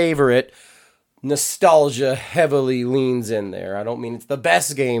favorite, nostalgia heavily leans in there. I don't mean it's the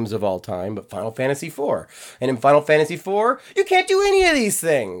best games of all time, but Final Fantasy IV. And in Final Fantasy IV, you can't do any of these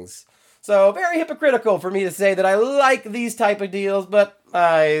things. So very hypocritical for me to say that I like these type of deals, but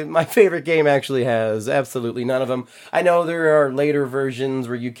my favorite game actually has absolutely none of them. I know there are later versions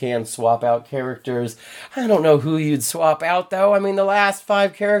where you can swap out characters. I don't know who you'd swap out, though. I mean, the last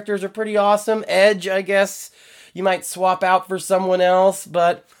 5 characters are pretty awesome. Edge, I guess, you might swap out for someone else,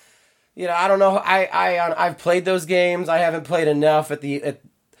 but I don't know. I've played those games. I haven't played enough at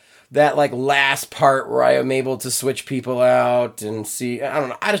that last part where I am able to switch people out and see. I don't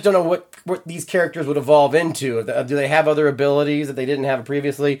know. I just don't know what these characters would evolve into. Do they have other abilities that they didn't have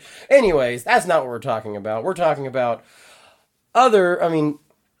previously? Anyways, that's not what we're talking about. We're talking about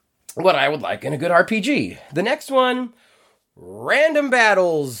what I would like in a good RPG. The next one, random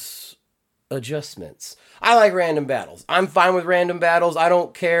battles. adjustments. I like random battles. I'm fine with random battles. I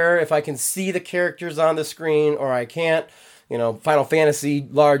don't care if I can see the characters on the screen or I can't. Final Fantasy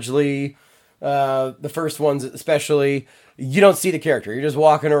largely, the first ones especially, you don't see the character. You're just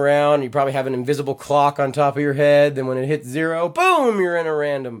walking around. You probably have an invisible clock on top of your head. Then when it hits 0, boom, you're in a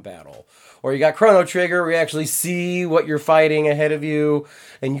random battle. Or you got Chrono Trigger, where you actually see what you're fighting ahead of you,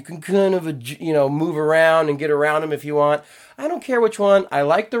 and you can kind of, move around and get around them if you want. I don't care which one. I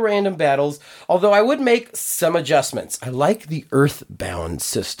like the random battles, although I would make some adjustments. I like the Earthbound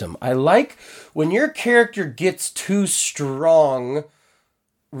system. I like when your character gets too strong,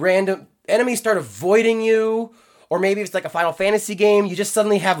 random enemies start avoiding you, or maybe it's like a Final Fantasy game, you just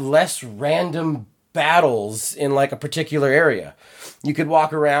suddenly have less random battles in like a particular area. You could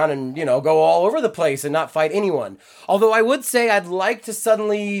walk around and, go all over the place and not fight anyone. Although I would say I'd like to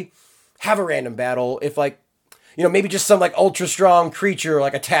suddenly have a random battle if maybe just some like ultra strong creature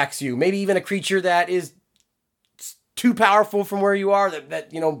like attacks you. Maybe even a creature that is too powerful from where you are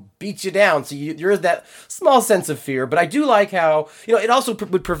that beats you down. So there is that small sense of fear. But I do like how, it also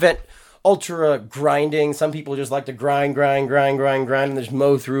would prevent ultra grinding. Some people just like to grind, and just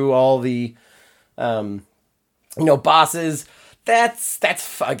mow through all the, bosses.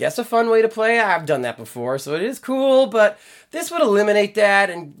 That's I guess a fun way to play. I've done that before, so it is cool, but this would eliminate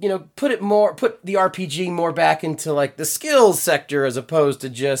that and, put the RPG more back into like the skills sector as opposed to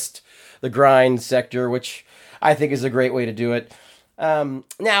just the grind sector, which I think is a great way to do it.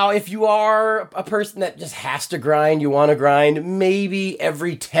 Now, if you are a person that just has to grind, you want to grind, maybe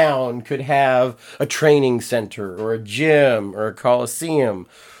every town could have a training center or a gym or a coliseum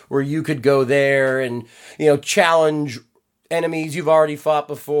where you could go there and, challenge enemies you've already fought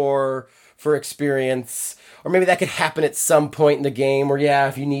before for experience. Or maybe that could happen at some point in the game where,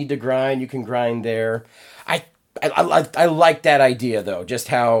 if you need to grind, you can grind there. I like that idea, though, just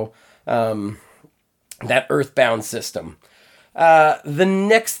how that Earthbound system. The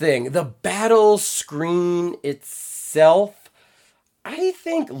next thing, the battle screen itself, I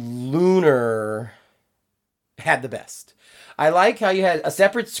think Lunar had the best. I like how you had a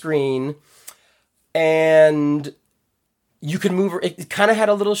separate screen and you could move. It kind of had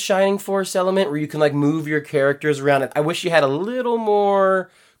a little Shining Force element where you can like move your characters around. I wish you had a little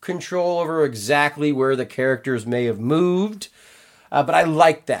more control over exactly where the characters may have moved. But I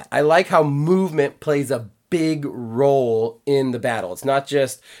like that. I like how movement plays a big role in the battle. It's not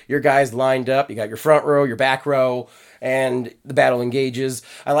just your guys lined up. You got your front row, your back row, and the battle engages.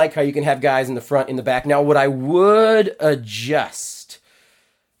 I like how you can have guys in the front, in the back. Now, what I would adjust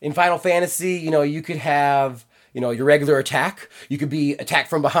in Final Fantasy, you could have your regular attack. You could be attacked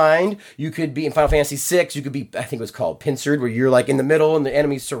from behind. You could be in Final Fantasy VI. You could be, I think it was called pincered, where you're like in the middle and the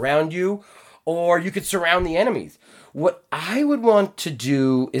enemies surround you. Or you could surround the enemies. What I would want to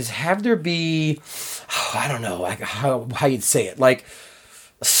do is have there be, I don't know, like how you'd say it, like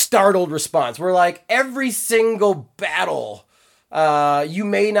a startled response, where like every single battle, you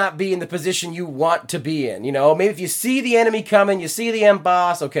may not be in the position you want to be in. Maybe if you see the enemy coming, you see the end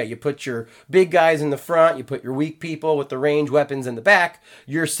boss, okay, you put your big guys in the front, you put your weak people with the ranged weapons in the back,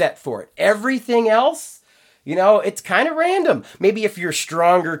 you're set for it. Everything else, it's kind of random. Maybe if you're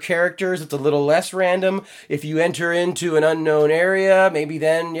stronger characters, it's a little less random. If you enter into an unknown area, maybe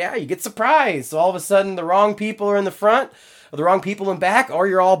then, you get surprised. So all of a sudden, the wrong people are in the front, or the wrong people in back, or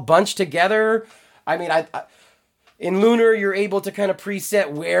you're all bunched together. I mean, in Lunar, you're able to kind of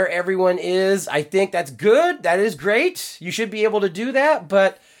preset where everyone is. I think that's good. That is great. You should be able to do that,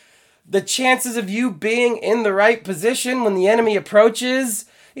 but the chances of you being in the right position when the enemy approaches,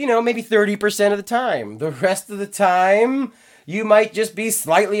 maybe 30% of the time. The rest of the time, you might just be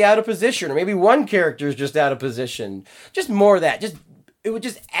slightly out of position, or maybe one character is just out of position. Just more of that. It would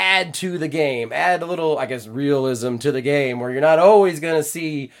just add to the game, add a little, I guess, realism to the game, where you're not always going to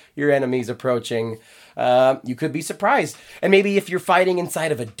see your enemies approaching. You could be surprised. And maybe if you're fighting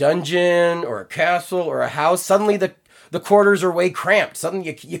inside of a dungeon or a castle or a house, suddenly the quarters are way cramped.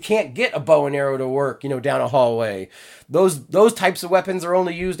 Suddenly you can't get a bow and arrow to work, down a hallway. Those types of weapons are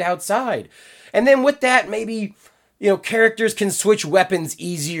only used outside. And then with that, maybe, characters can switch weapons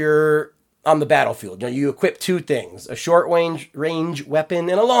easier on the battlefield. You equip two things, a short range weapon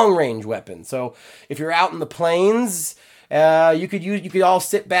and a long range weapon. So if you're out in the plains, you could all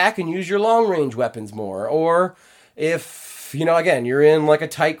sit back and use your long range weapons more. Or if, again, you're in like a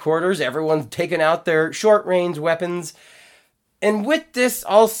tight quarters, everyone's taken out their short range weapons. And with this,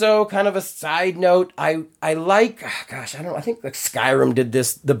 also kind of a side note, I like, gosh, I think like Skyrim did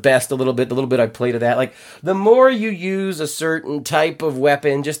this the best the little bit I played of that. Like, the more you use a certain type of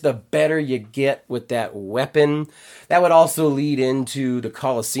weapon, just the better you get with that weapon. That would also lead into the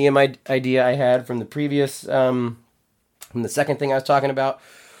Colosseum idea I had from the previous, from the second thing I was talking about,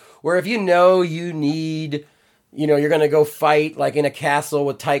 where if you need, you're going to go fight like in a castle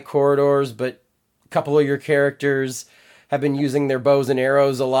with tight corridors, but a couple of your characters have been using their bows and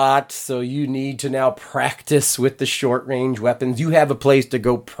arrows a lot, so you need to now practice with the short-range weapons. You have a place to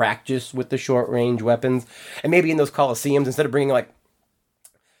go practice with the short-range weapons. And maybe in those Colosseums, instead of bringing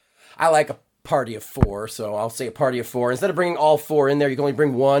I like a party of 4, so I'll say a party of 4. Instead of bringing all 4 in there, you can only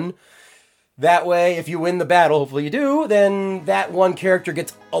bring 1. That way, if you win the battle, hopefully you do, then that one character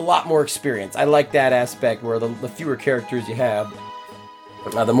gets a lot more experience. I like that aspect where the fewer characters you have,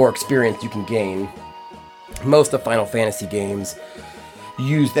 the more experience you can gain. Most of Final Fantasy games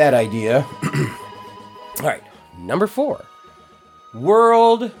use that idea. All right, number 4.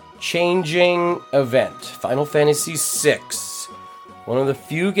 World-changing event. Final Fantasy VI. One of the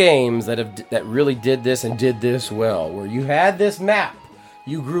few games that really did this and did this well, where you had this map.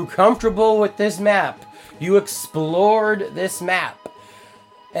 You grew comfortable with this map. You explored this map.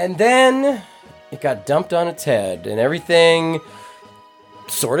 And then it got dumped on its head, and everything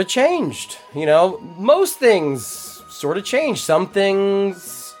sort of changed. Most things sort of changed. Some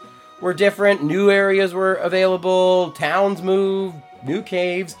things were different. New areas were available. Towns moved. New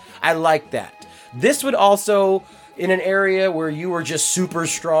caves. I like that. This would also, in an area where you were just super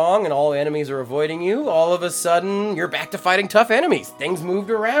strong and all enemies are avoiding you, all of a sudden you're back to fighting tough enemies. Things moved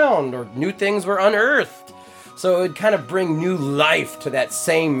around or new things were unearthed. So it would kind of bring new life to that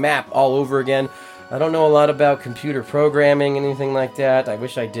same map all over again. I don't know a lot about computer programming, anything like that. I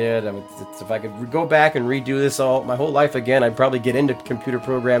wish I did. If I could go back and redo this my whole life again, I'd probably get into computer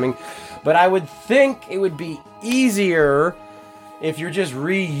programming. But I would think it would be easier if you're just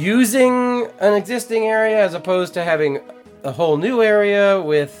reusing an existing area as opposed to having a whole new area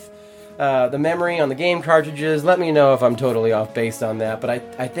with the memory on the game cartridges. Let me know if I'm totally off base on that. But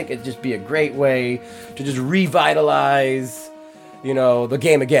I think it'd just be a great way to just revitalize, the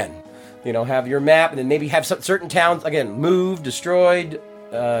game again. Have your map and then maybe have certain towns, again, moved, destroyed,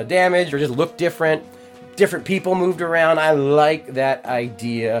 damaged, or just look different. Different people moved around. I like that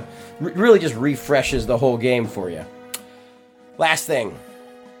idea. Really just refreshes the whole game for you. Last thing.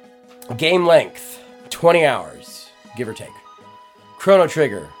 Game length. 20 hours, give or take. Chrono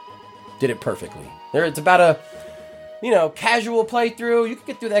Trigger did it perfectly. It's about a, casual playthrough. You can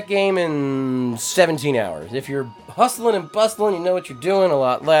get through that game in 17 hours. If you're hustling and bustling, you know what you're doing, a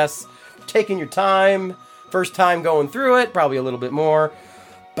lot less. Taking your time, first time going through it, probably a little bit more.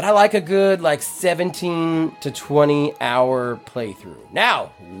 But I like a good 17 to 20 hour playthrough.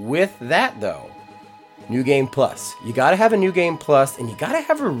 Now, with that though, New Game Plus. You gotta have a New Game Plus, and you gotta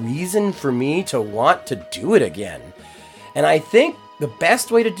have a reason for me to want to do it again. And I think the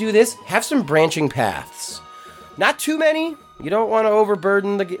best way to do this, have some branching paths. Not too many. You don't want to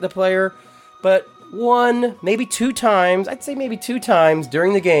overburden the player, but 1, maybe 2 times, I'd say maybe 2 times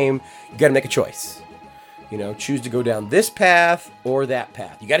during the game, you gotta make a choice. Choose to go down this path or that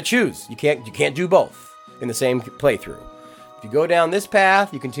path. You gotta choose. You can't do both in the same playthrough. If you go down this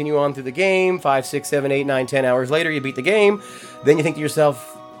path, you continue on through the game, 5, 6, 7, 8, 9, 10 hours later, you beat the game, then you think to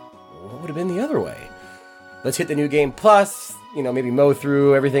yourself, what would have been the other way? Let's hit the New Game Plus, maybe mow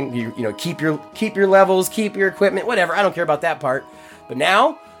through everything, keep your levels, keep your equipment, whatever, I don't care about that part. But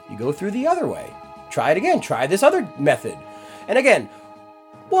now, you go through the other way. Try it again. Try this other method. And again,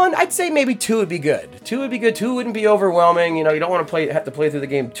 1, I'd say maybe 2 would be good. 2 would be good. 2 wouldn't be overwhelming. You don't want to have to play through the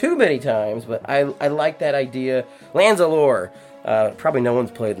game too many times, but I like that idea. Lands of Lore. Probably no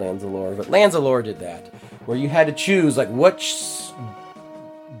one's played Lands of Lore, but Lands of Lore did that, where you had to choose which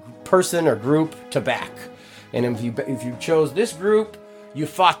person or group to back. And if you chose this group, you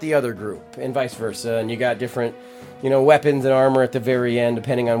fought the other group, and vice versa, and you got different weapons and armor at the very end,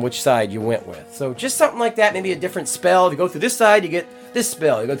 depending on which side you went with. So just something like that, maybe a different spell. If you go through this side, you get this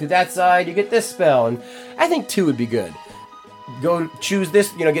spell. You go through that side, you get this spell. And I think 2 would be good. Go choose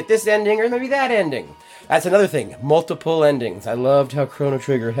this, get this ending or maybe that ending. That's another thing, multiple endings. I loved how Chrono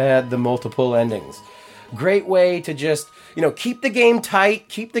Trigger had the multiple endings. Great way to just, keep the game tight,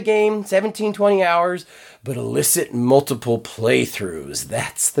 keep the game 17, 20 hours, but elicit multiple playthroughs.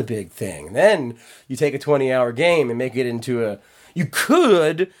 That's the big thing. Then you take a 20-hour game and make it into you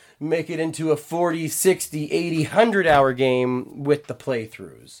could make it into a 40, 60, 80, 100-hour game with the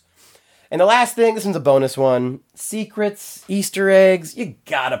playthroughs. And the last thing, this one's a bonus one, secrets, Easter eggs, you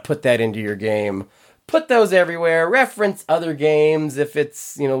gotta put that into your game. put those everywhere. Reference other games if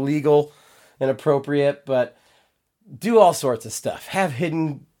it's, legal and appropriate, but do all sorts of stuff. Have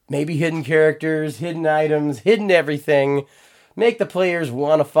hidden characters, hidden items, hidden everything. Make the players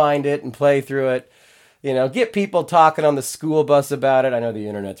want to find it and play through it. Get people talking on the school bus about it. I know the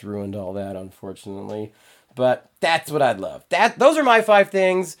internet's ruined all that, unfortunately. But that's what I'd love. Those are my 5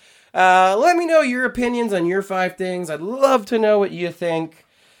 things. Let me know your opinions on your 5 things. I'd love to know what you think.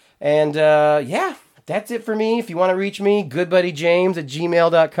 And that's it for me. If you want to reach me,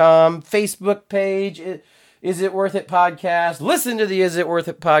 goodbuddyjames@gmail.com. Facebook page, Is It Worth It podcast. Listen to the Is It Worth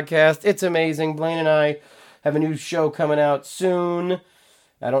It podcast. It's amazing. Blaine and I have a new show coming out soon.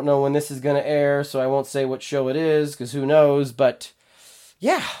 I don't know when this is going to air, so I won't say what show it is, because who knows. But,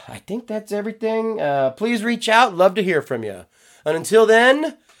 yeah, I think that's everything. Please reach out. Love to hear from you. And until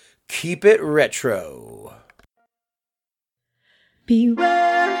then, keep it retro.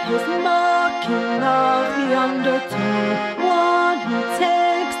 Beware his mocking of the undertow. One who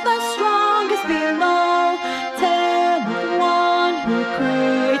takes the strongest below. Tell one who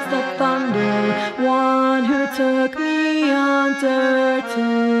creates the thunder. One who took me under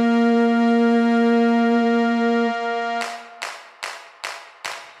too.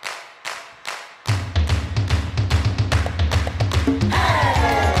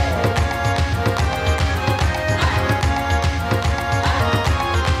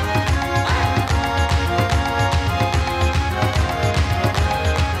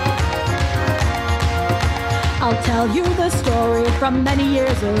 I'll tell you the story from many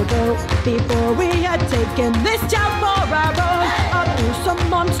years ago, before we had taken this town for our own. A gruesome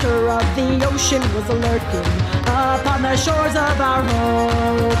monster of the ocean was lurking upon the shores of our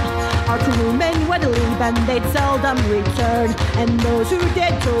home. Our crewmen would leave and they'd seldom return, and those who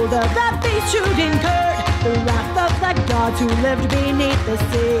did told of the beast who'd incurred the wrath of the gods who lived beneath the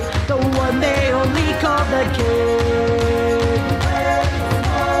sea, the one they only called the king.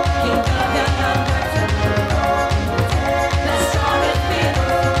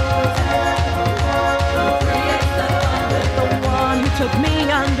 Took me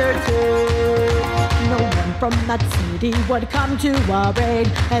under too. No one from that city would come to our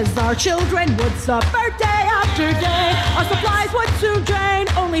aid, as our children would suffer day after day. Our supplies would soon drain,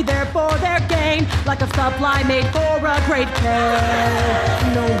 only there for their gain, like a supply made for a great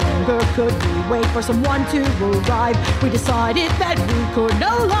pain. No longer could we wait for someone to arrive. We decided that we could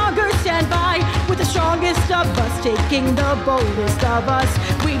no longer stand by. With the strongest of us taking the boldest of us,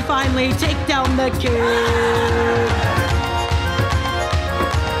 we'd finally take down the king.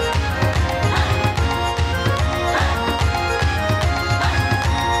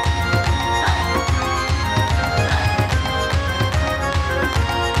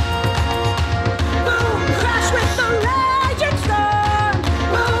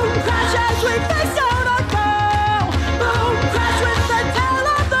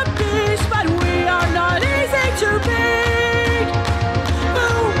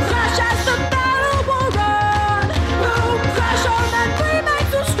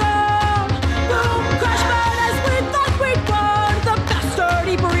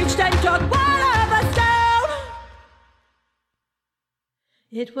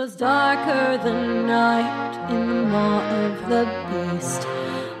 It was darker than night in the maw of the beast.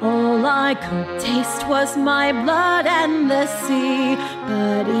 All I could taste was my blood and the sea.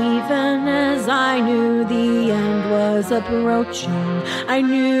 But even as I knew the end was approaching, I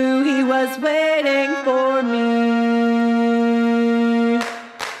knew he was waiting for me.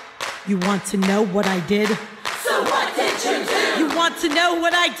 You want to know what I did? So what did you do? You want to know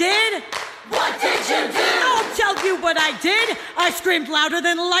what I did? What did you do? I'll tell you what I did. I screamed louder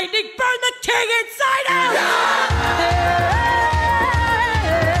than lightning, burned the king inside out! Yeah!